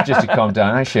 just to calm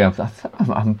down. Actually,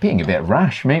 I'm being a bit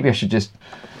rash. Maybe I should just...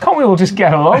 Can't we all just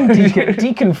get along,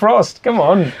 Deacon Frost? Come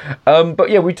on. But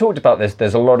yeah, we talked about this.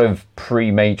 There's a lot of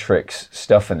pre-Matrix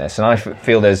stuff in this, and I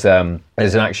feel there's an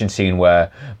action scene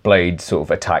where Blade sort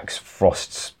of attacks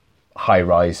Frost's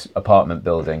high-rise apartment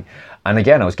building, and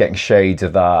again, I was getting shades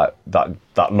of that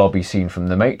lobby scene from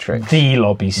The Matrix. The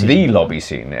lobby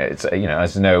scene. It's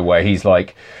as you know, where he's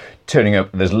turning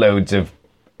up. There's loads of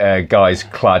guys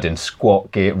clad in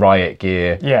squat gear, riot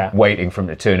gear, waiting for him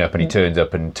to turn up, and he turns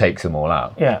up and takes them all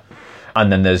out. Yeah.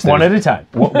 And then there's one at a time.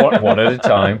 One at a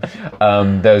time.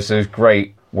 There's those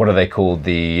great, what are they called?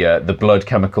 The blood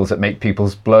chemicals that make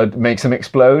people's blood makes them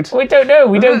explode. We don't know.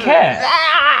 We don't care.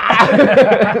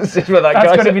 That's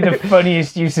going to be the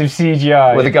funniest use of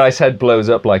CGI. Where the guy's head blows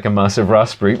up like a massive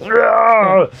raspberry.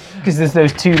 Because there's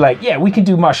those two we can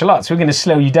do martial arts. We're going to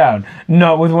slow you down.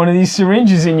 Not with one of these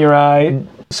syringes in your eye.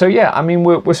 So yeah, I mean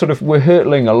we're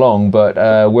hurtling along, but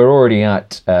we're already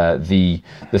at the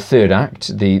third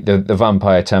act, the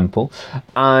Vampire Temple,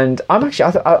 and I'm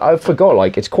actually I forgot,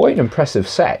 like, it's quite an impressive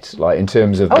set, like in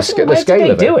terms of the scale of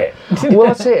it. Do it? Well,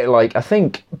 that's it. Like, I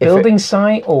think Building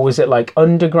site, or was it like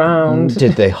underground?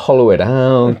 Did they hollow it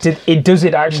out? Does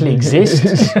it actually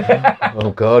exist?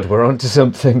 Oh God, we're onto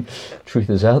something. Truth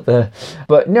is out there.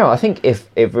 But no, I think if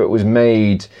it was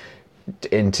made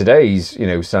in today's,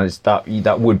 standards,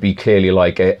 that would be clearly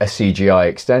like a CGI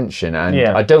extension, and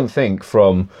I don't think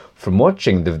from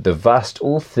watching the vast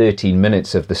all 13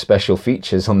 minutes of the special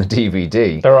features on the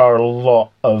DVD, there are a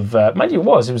lot of mind you, it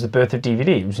was the birth of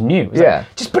DVD. It was new. It was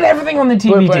like, just put everything on the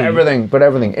DVD. Put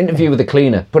everything. Interview with the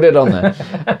cleaner. Put it on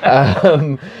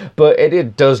there. But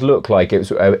it does look like it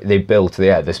was. They built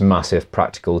this massive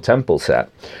practical temple set.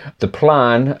 The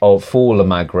plan for La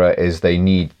Magra is they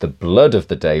need the blood of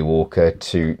the Daywalker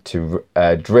to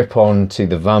drip onto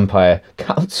the Vampire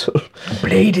Council.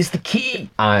 Blade is the key.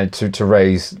 And to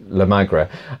raise La Magra.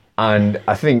 And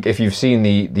I think if you've seen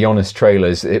the honest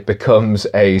trailers, it becomes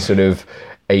a sort of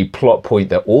a plot point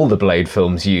that all the Blade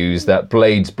films use, that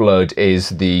Blade's blood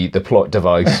is the plot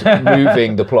device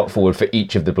moving the plot forward for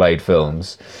each of the Blade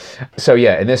films. So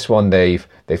yeah, in this one they've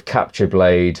captured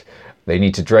Blade. They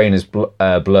need to drain his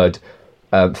blood.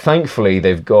 Thankfully,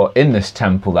 they've got in this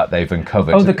temple that they've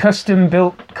uncovered. Oh, the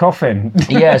custom-built coffin.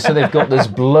 Yeah, so they've got this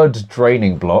blood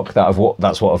draining block. That's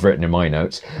what I've written in my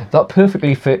notes. That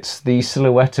perfectly fits the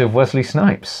silhouette of Wesley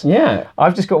Snipes. Yeah.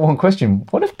 I've just got one question.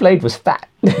 What if Blade was fat?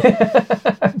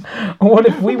 What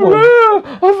if we were?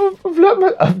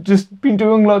 I've just been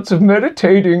doing lots of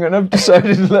meditating and I've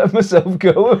decided to let myself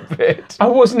go a bit. I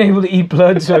wasn't able to eat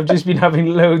blood, so I've just been having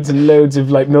loads and loads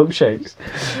of like milkshakes.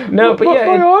 No, but yeah,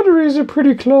 my arteries are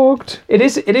pretty clogged. It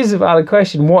is a valid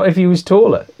question. What if he was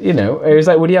taller? It was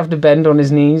like, would he have to bend on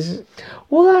his knees?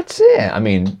 Well, that's it. I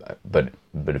mean, but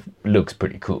it looks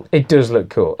pretty cool. It does look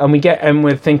cool, and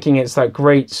we're thinking it's that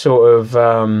great sort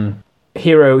of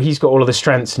hero. He's got all of the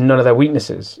strengths and none of their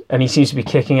weaknesses, and he seems to be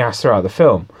kicking ass throughout the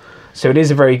film. So it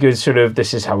is a very good sort of,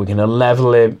 this is how we're going to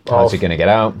level it off. How's he going to get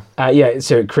out?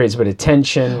 So it creates a bit of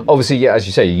tension. Obviously, yeah, as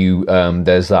you say,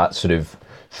 there's that sort of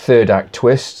third act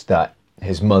twist that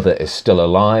his mother is still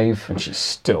alive. And she's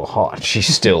still hot.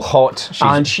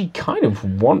 And she kind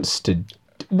of wants to...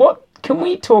 What? Can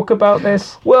we talk about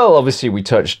this? Well, obviously we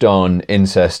touched on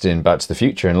incest in Back to the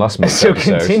Future in last month's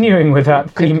episode. Continuing with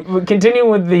that theme,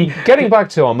 Getting back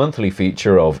to our monthly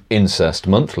feature of Incest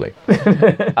Monthly.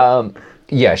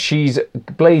 Yeah,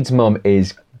 Blade's mum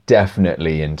is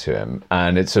definitely into him,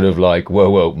 and it's sort of like,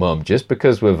 whoa, mum, just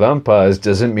because we're vampires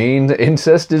doesn't mean that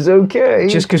incest is okay.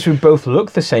 Just because we both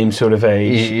look the same sort of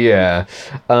age. Yeah,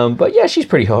 but yeah, she's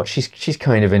pretty hot. She's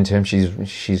kind of into him.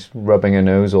 She's rubbing her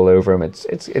nose all over him.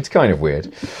 It's kind of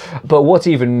weird. But what's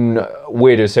even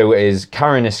weirder is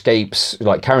Karen escapes.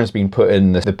 Like, Karen's been put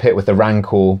in the pit with the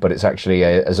Rancor, but it's actually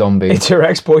a zombie. It's her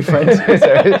ex-boyfriend.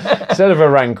 So, instead of a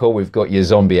Rancor, we've got your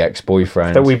zombie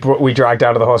ex-boyfriend that we dragged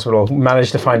out of the hospital.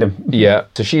 Managed to find him. Yeah,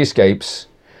 so she escapes.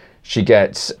 She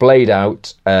gets Blade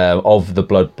out of the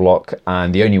blood block,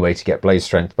 and the only way to get Blade's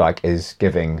strength back is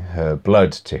giving her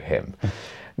blood to him.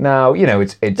 Now,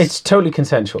 it's totally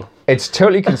consensual. It's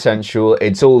totally consensual.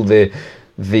 It's all the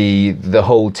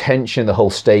whole tension, the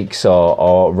whole stakes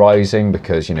are rising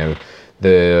because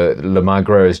the La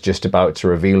Magra is just about to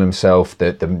reveal himself.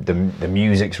 The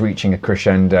music's reaching a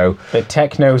crescendo. The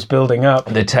techno's building up.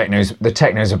 The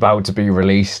techno's about to be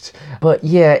released. But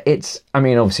yeah,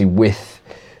 obviously with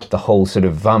the whole sort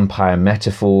of vampire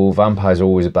metaphor, vampires are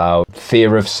always about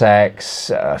fear of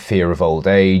sex, fear of old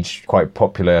age, quite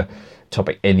popular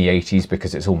topic in the 80s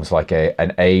because it's almost like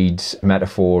an AIDS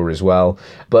metaphor as well.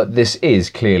 But this is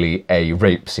clearly a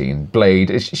rape scene.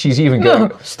 Blade, she's even going...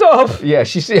 No, stop! Yeah,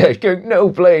 she's going, no,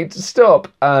 Blade, stop!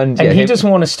 And he doesn't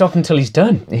want to stop until he's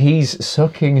done. He's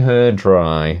sucking her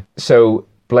dry. So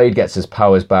Blade gets his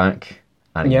powers back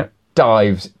and he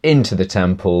dives into the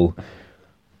temple.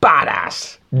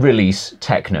 Badass! Release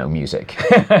techno music.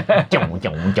 And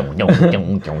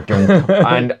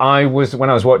when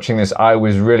I was watching this, I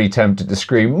was really tempted to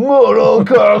scream Mortal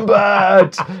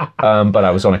Kombat, but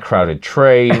I was on a crowded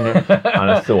train, and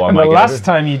I thought, and the last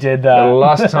time I did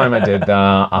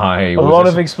that, I was a lot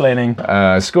of explaining.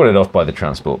 Escorted off by the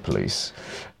transport police.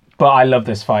 But I love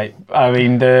this fight. I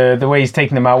mean, the way he's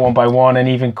taking them out one by one, and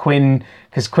even Quinn,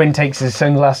 because Quinn takes his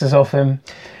sunglasses off him.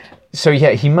 So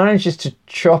yeah, he manages to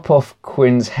chop off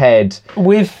Quinn's head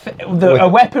with a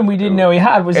weapon we didn't know he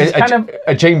had. Was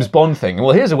a James Bond thing?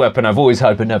 Well, here's a weapon I've always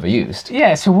had but never used.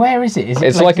 Yeah. So where is it?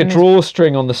 It's like a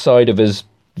drawstring on the side of his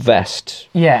vest.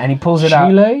 Yeah, and he pulls it out.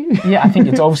 Gilet? Yeah, I think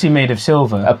it's obviously made of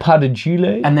silver. A padded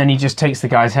gilet? And then he just takes the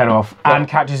guy's head off and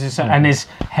catches his and his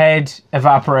head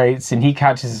evaporates and he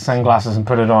catches his sunglasses and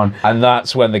put it on. And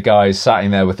that's when the guy's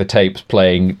sitting there with the tapes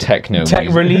playing techno music.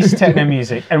 Release techno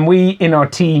music. And we, in our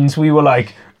teens, we were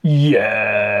like,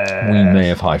 yeah. We may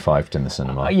have high-fived in the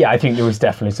cinema. Yeah, I think there was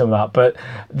definitely some of that. But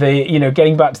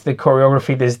getting back to the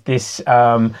choreography, there's this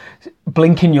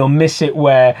blink and you'll miss it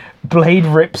where Blade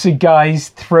rips a guy's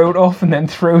throat off and then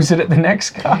throws it at the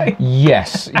next guy.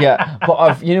 Yes, yeah.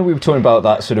 But we were talking about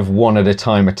that sort of one at a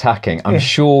time attacking. I'm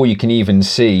sure you can even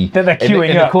see that they're queuing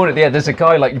in the corner. Yeah, there's a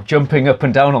guy like jumping up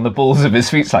and down on the balls of his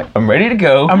feet. It's like, I'm ready to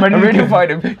go. I'm ready to fight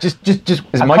him. Just.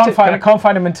 I can't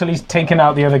fight him until he's taken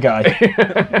out the other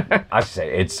guy. I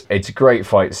say it's a great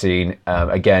fight scene.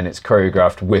 Again, it's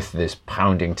choreographed with this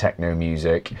pounding techno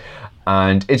music.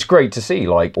 And it's great to see,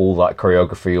 like, all that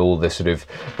choreography, all this sort of...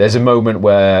 There's a moment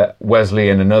where Wesley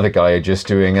and another guy are just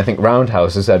doing, I think,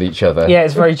 roundhouses at each other. Yeah,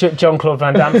 it's very Jean-Claude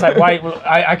Van Damme. It's like,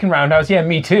 I can roundhouse. Yeah,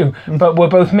 me too. But we're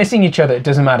both missing each other. It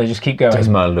doesn't matter. Just keep going.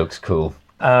 Doesn't matter. Looks cool.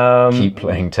 Keep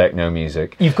playing techno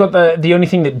music. You've got the only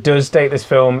thing that does date this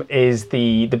film is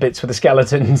the bits with the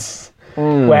skeletons.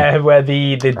 Where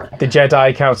the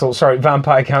Jedi Council,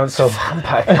 Vampire Council,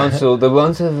 the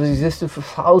ones that have existed for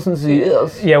thousands of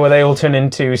years. Yeah, where they all turn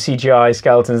into CGI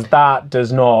skeletons. That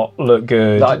does not look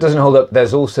good. That doesn't hold up.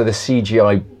 There's also the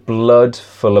CGI blood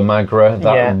for La Magra.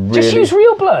 Just use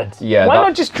real blood. Yeah, why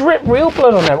not just drip real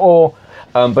blood on them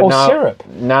but or now, syrup?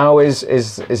 Now is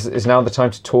now the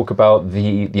time to talk about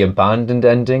the abandoned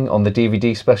ending on the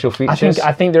DVD special features.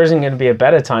 I think there isn't going to be a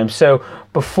better time. So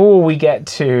before we get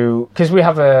to, because we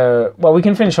have we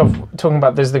can finish off talking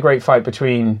about there's the great fight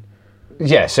between.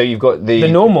 Yeah, so you've got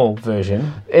the normal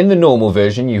version. In the normal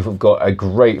version, you've got a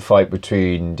great fight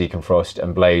between Deacon Frost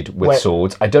and Blade with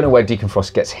swords. I don't know where Deacon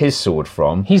Frost gets his sword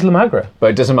from. He's La Magra. But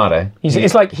it doesn't matter.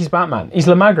 It's like he's Batman. He's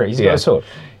La Magra. He's got a sword.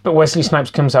 But Wesley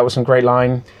Snipes comes out with some great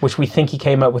line, which we think he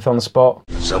came up with on the spot.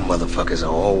 Some motherfuckers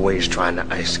are always trying to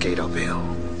ice skate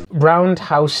uphill.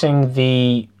 Roundhousing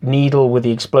the needle with the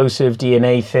explosive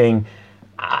DNA thing.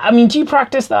 I mean, do you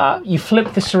practice that? You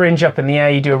flip the syringe up in the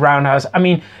air, you do a roundhouse. I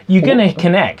mean, you're going to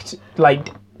connect like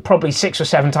probably 6 or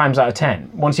 7 times out of 10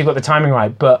 once you've got the timing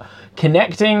right. But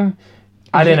connecting,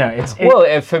 I don't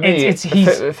know. For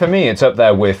me, it's up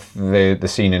there with the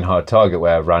scene in Hard Target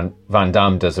where Van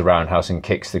Damme does the roundhouse and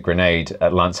kicks the grenade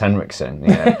at Lance Henriksen.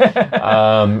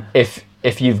 Yeah.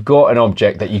 If you've got an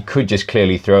object that you could just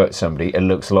clearly throw at somebody, it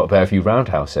looks a lot better if you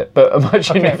roundhouse it. But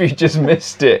imagine if you just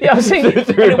missed it. Yeah, I was thinking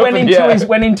it went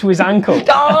into his ankle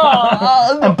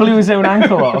and blew his own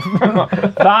ankle off.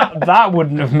 that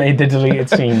wouldn't have made the deleted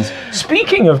scenes.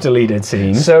 Speaking of deleted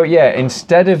scenes, so yeah,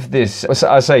 instead of this,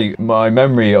 I say my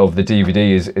memory of the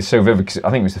DVD is so vivid because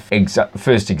I think it was the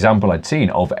first example I'd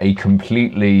seen of a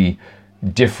completely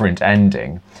different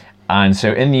ending. And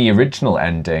so in the original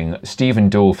ending, Stephen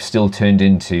Dorff still turned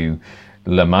into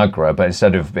La Magra, but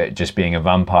instead of it just being a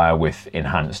vampire with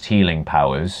enhanced healing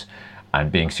powers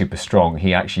and being super strong,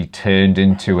 he actually turned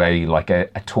into a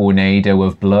tornado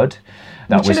of blood.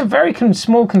 Which in a very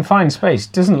small confined space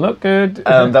doesn't look good.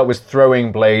 That was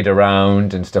throwing Blade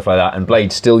around and stuff like that, and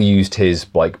Blade still used his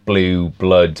blue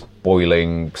blood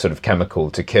boiling sort of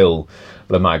chemical to kill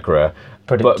La Magra.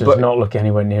 But it does not look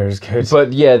anywhere near as good.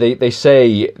 But yeah, they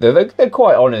say, they're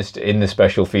quite honest in the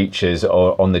special features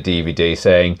or on the DVD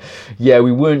saying, yeah,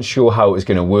 we weren't sure how it was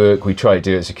going to work. We tried to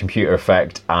do it as a computer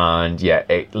effect and yeah,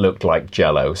 it looked like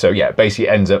Jell-O. So yeah, it basically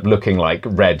ends up looking like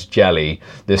red jelly.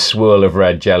 This swirl of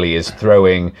red jelly is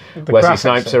throwing Wesley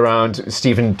Snipes around.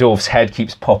 Stephen Dorff's head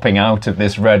keeps popping out of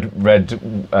this red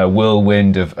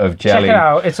whirlwind of jelly. Check it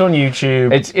out. It's on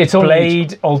YouTube. It's on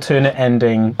Blade alternate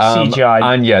ending, CGI.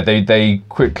 And yeah, they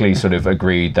quickly sort of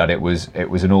agreed that it was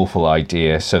an awful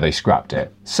idea, so they scrapped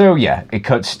it. So yeah, it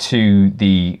cuts to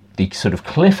the sort of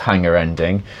cliffhanger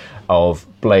ending of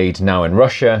Blade now in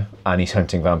Russia, and he's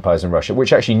hunting vampires in Russia,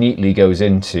 which actually neatly goes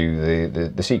into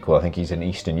the sequel. I think he's in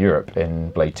Eastern Europe in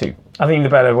Blade 2. I think the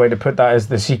better way to put that is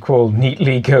the sequel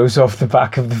neatly goes off the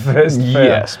back of the first film.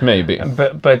 Yes, maybe.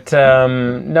 But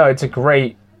no, it's a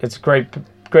great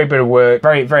bit of work.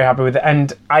 Very, very happy with it,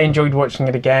 and I enjoyed watching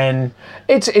it again.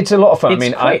 It's a lot of fun.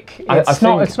 It's quick. It's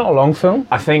not a long film.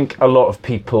 I think a lot of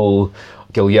people,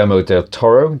 Guillermo del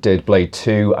Toro did Blade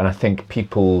 2, and I think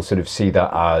people sort of see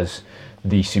that as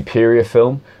the superior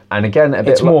film. And again, a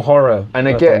bit it's more horror. And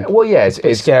again, well, yeah,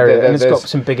 it's scary, and it's got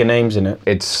some bigger names in it.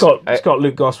 It's got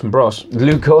Luke Goss from Bros.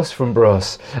 Luke Goss from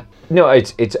Bros. No,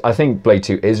 it's. I think Blade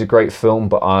 2 is a great film,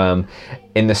 but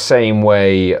in the same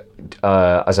way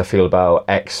as I feel about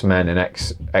X-Men and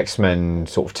X-Men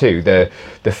sort of 2,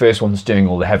 the first one's doing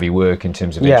all the heavy work in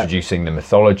terms of introducing the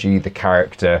mythology, the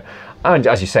character, and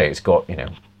as you say, it's got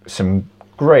some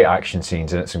great action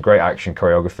scenes in it, some great action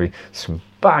choreography, some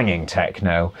banging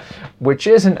techno, which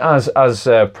isn't as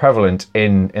prevalent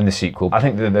in the sequel. I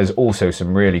think that there's also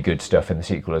some really good stuff in the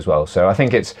sequel as well. So I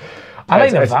think it's. I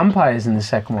like the vampires in the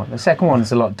second one. The second one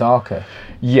is a lot darker.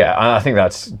 Yeah, and I think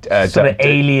that's sort of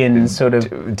alien, sort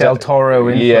of Del Toro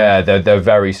influence. Yeah, they're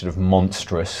very sort of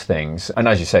monstrous things. And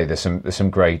as you say, there's some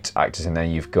great actors in there.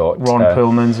 You've got Ron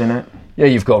Perlman's in it. Yeah,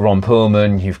 you've got Ron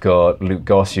Perlman, you've got Luke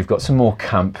Goss, you've got some more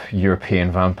camp European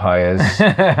vampires.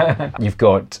 You've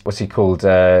got, what's he called?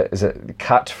 Is it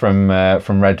Cat from Red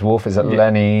Dwarf? Is it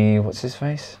Lenny? What's his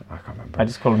face? I can't remember. I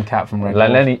just call him Cat from Red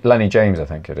Dwarf. Lenny James, I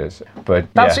think it is. But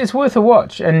it's worth a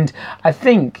watch, and I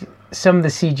think some of the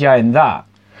CGI in that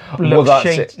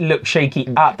looked shaky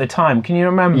at the time. Can you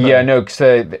remember? Yeah, no,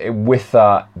 because with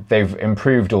that they've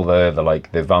improved all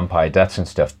the vampire deaths and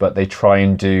stuff, but they try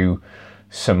and do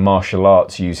some martial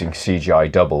arts using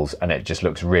CGI doubles, and it just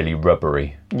looks really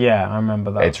rubbery. Yeah, I remember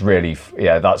that. It's really,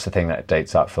 that's the thing that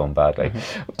dates that film badly.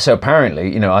 Mm-hmm. So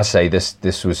apparently, I say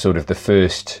this was sort of the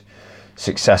first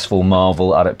successful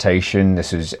Marvel adaptation.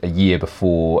 This was a year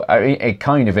before. I mean, it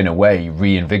kind of, in a way,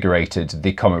 reinvigorated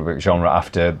the comic book genre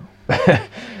after...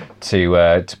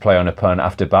 to play on a pun,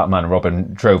 after Batman and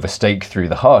Robin drove a stake through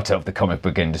the heart of the comic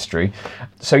book industry.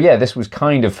 So yeah, this was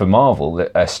kind of for Marvel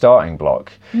a starting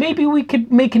block. Maybe we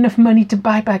could make enough money to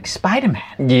buy back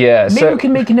Spider-Man. Yeah, maybe we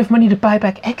can make enough money to buy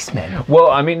back X-Men. Well,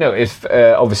 I mean, no, if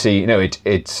obviously,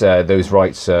 it's those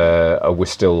rights were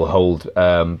still hold,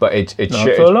 but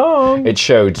it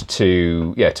showed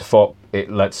to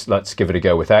Fox. Let's give it a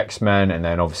go with X-Men, and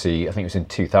then obviously I think it was in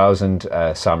 2000,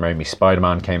 Sam Raimi's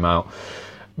Spider-Man came out.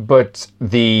 But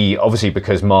obviously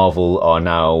because Marvel are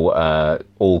now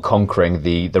all conquering,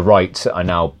 the rights are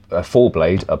now for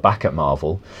Blade are back at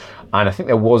Marvel, and I think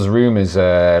there was rumours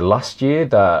last year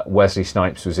that Wesley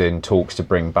Snipes was in talks to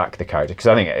bring back the character, because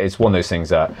I think it's one of those things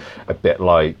that a bit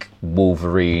like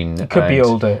Wolverine. It could be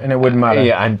older, and it wouldn't matter.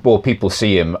 Yeah, and people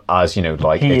see him as he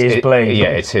is Blade. Yeah,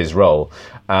 it's his role.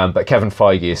 But Kevin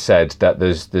Feige has said that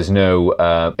there's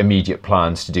no immediate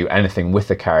plans to do anything with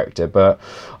the character. But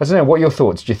I don't know, what are your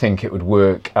thoughts? Do you think it would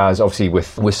work, as obviously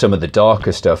with some of the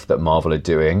darker stuff that Marvel are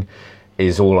doing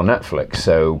is all on Netflix?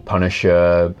 So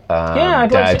Punisher,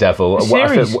 Daredevil.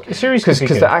 A series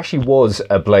because there actually was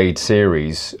a Blade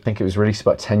series. I think it was released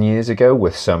about 10 years ago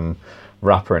with some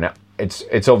rapper in it.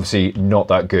 It's obviously not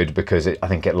that good because I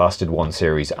think it lasted one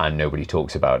series and nobody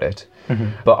talks about it.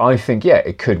 Mm-hmm. But I think,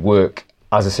 it could work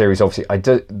as a series. Obviously,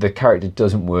 the character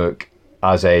doesn't work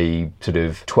as a sort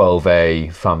of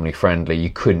 12A family friendly. You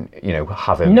couldn't,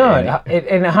 have him. No, and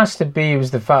it has to be. It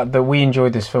was the fact that we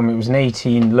enjoyed this film. It was an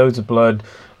 18, loads of blood,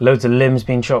 loads of limbs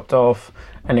being chopped off,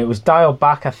 and it was dialed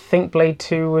back. I think Blade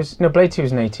 2 was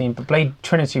an 18, but Blade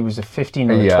Trinity was a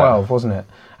 15 or a 12, wasn't it?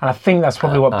 And I think that's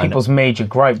probably what people's major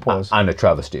gripe was. And a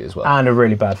travesty as well. And a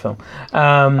really bad film.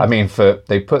 I mean,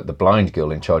 they put the blind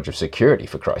girl in charge of security,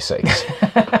 for Christ's sakes.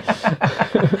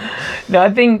 No,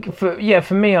 I think for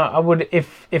me, I would,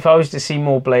 if I was to see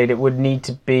more Blade, it would need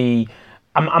to be.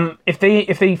 If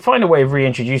they find a way of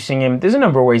reintroducing him, there's a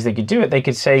number of ways they could do it. They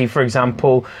could say, for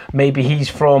example, maybe he's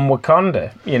from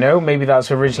Wakanda. Maybe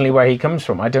that's originally where he comes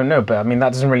from. I don't know, but I mean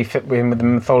that doesn't really fit with him with the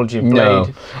mythology of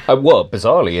Blade. No. Well,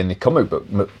 bizarrely, in the comic book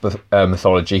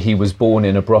mythology, he was born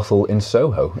in a brothel in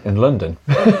Soho, in London.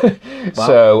 Wow.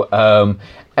 So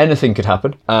anything could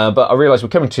happen. But I realise we're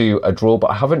coming to a draw,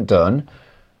 but I haven't done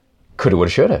coulda, woulda,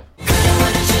 shoulda.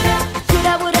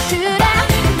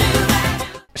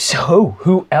 So,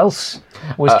 who else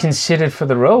was considered for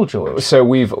the role, George? So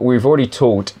we've already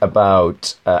talked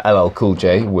about LL Cool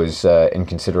J was in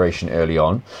consideration early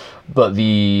on, but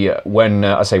when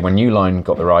New Line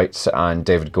got the rights and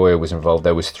David Goyer was involved,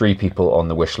 there was 3 people on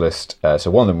the wish list. So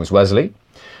one of them was Wesley,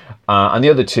 and the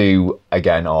other 2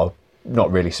 again are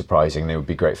not really surprising. They would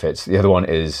be great fits. The other one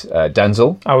is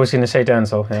Denzel. I was going to say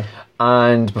Denzel. Yeah.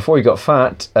 And before he got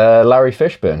fat, Larry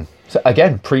Fishburne. So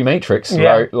again, pre-Matrix,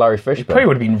 Larry Fishburne. He probably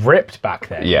would have been ripped back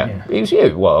then. Yeah. He was,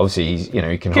 well, obviously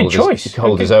he can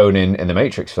hold his own in the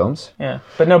Matrix films. Yeah,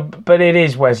 but it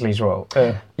is Wesley's role.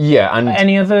 Yeah, and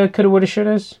any other coulda, woulda,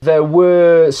 shouldas? There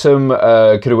were some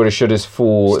coulda, woulda, shouldas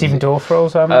for Stephen Dorff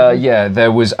roles. Yeah,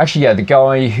 there was actually the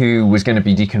guy who was going to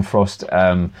be Deacon Frost.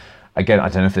 again, I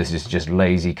don't know if this is just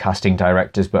lazy casting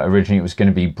directors, but originally it was going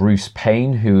to be Bruce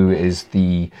Payne, who is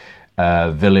the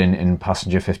villain in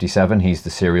Passenger 57. He's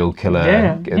the serial killer.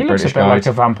 Yeah, he looks a bit like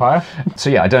a vampire. So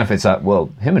yeah, I don't know if it's that. Well,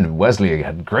 him and Wesley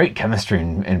had great chemistry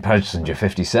in Passenger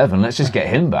 57. Let's just get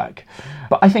him back.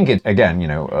 But I think it, again, you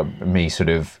know, me sort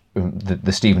of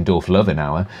the Stephen Dorff lover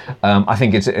now. I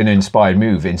think it's an inspired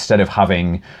move. Instead of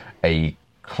having a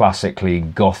classically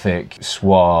gothic,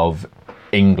 suave,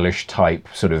 English type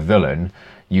sort of villain,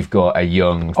 you've got a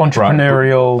young,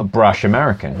 entrepreneurial, brash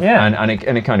American, and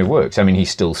it kind of works. I mean,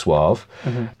 he's still suave.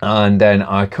 And then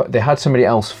they had somebody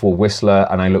else for Whistler,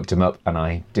 and I looked him up, and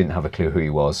I didn't have a clue who he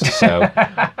was. So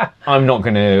I'm not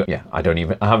going to. Yeah, I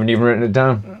haven't even written it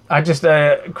down. I just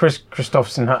Chris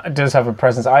Christopherson does have a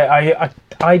presence.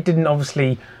 I didn't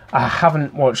obviously. I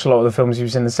haven't watched a lot of the films he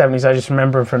was in the 70s. I just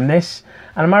remember him from this.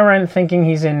 And am I right in thinking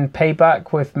he's in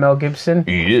Payback with Mel Gibson?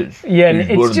 He is. Yeah, and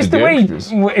it's just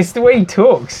the way he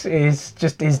talks. Is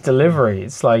just his delivery.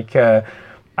 It's like I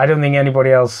don't think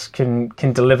anybody else can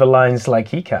deliver lines like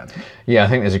he can. Yeah, I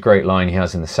think there's a great line he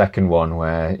has in the second one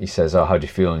where he says, "Oh, how do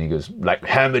you feel?" And he goes, "Like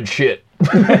hammered shit."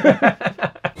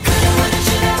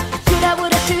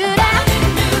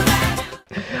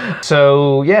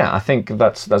 So yeah, I think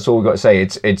that's all we've got to say.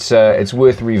 It's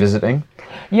worth revisiting.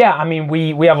 Yeah, I mean,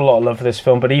 we have a lot of love for this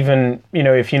film, but even, you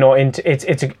know, if you're not into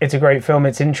it's a great film.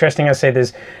 It's interesting. I say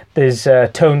there's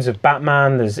tones of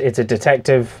Batman. It's a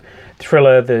detective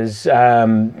thriller. It's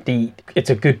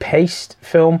a good paced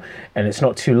film, and it's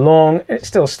not too long. It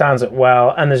still stands up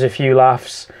well, and there's a few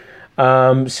laughs.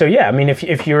 So yeah, I mean,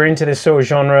 if you're into this sort of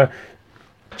genre,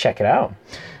 check it out.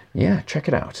 Yeah, check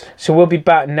it out. So we'll be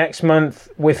back next month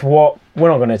with what we're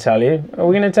not going to tell you. Are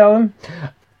we going to tell them?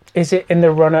 Is it in the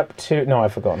run-up to... No,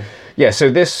 I've forgotten. Yeah, so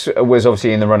this was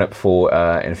obviously in the run-up for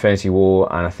Infinity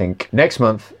War, and I think next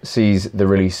month sees the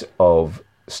release of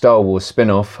Star Wars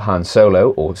spin-off Han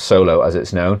Solo, or Solo as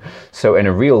it's known. So in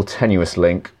a real tenuous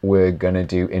link, we're going to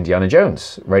do Indiana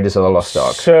Jones, Raiders of the Lost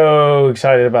Ark. So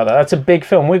excited about that. That's a big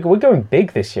film. We're going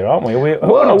big this year, aren't we?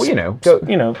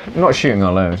 Not shooting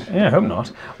our load. Yeah, I hope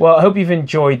not. Well, I hope you've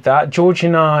enjoyed that. George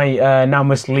and I now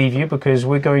must leave you because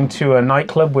we're going to a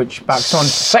nightclub which backs on...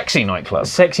 Sexy nightclub,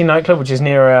 which is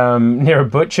near a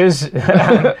butcher's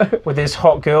with this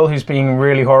hot girl who's being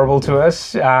really horrible to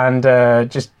us and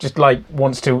just like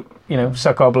wants to, you know,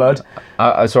 suck our blood.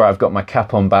 Sorry, I've got my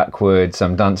cap on backwards.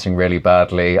 I'm dancing really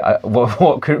badly.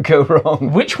 What could go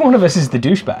wrong? Which one of us is the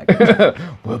douchebag?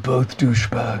 We're both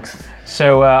douchebags.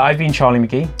 So I've been Charlie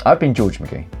McGee. I've been George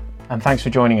McGee. And thanks for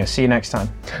joining us. See you next time.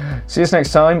 See us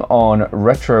next time on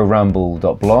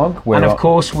retroramble.blog. And of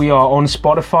course, we are on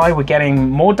Spotify. We're getting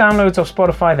more downloads of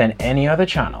Spotify than any other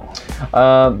channel. We're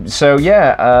also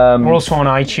on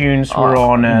iTunes. We're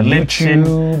on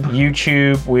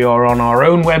YouTube. We are on our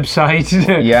own website,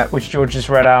 which George just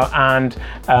read out. And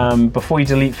before you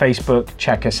delete Facebook,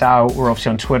 check us out. We're obviously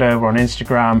on Twitter. We're on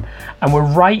Instagram. And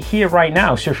we're right here, right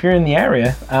now. So if you're in the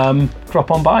area, drop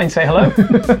on by and say hello.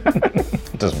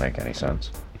 Doesn't make any sense.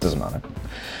 Doesn't matter.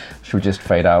 Should we just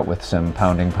fade out with some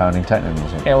pounding techno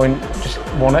music? Yeah, just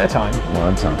one at a time.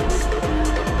 One at a time.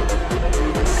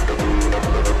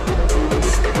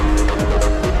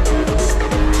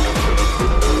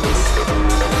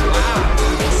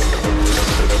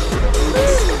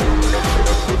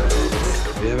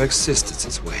 We have existed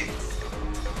this way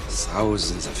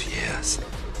thousands of years.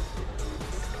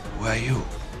 Who are you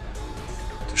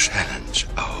to challenge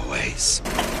our ways?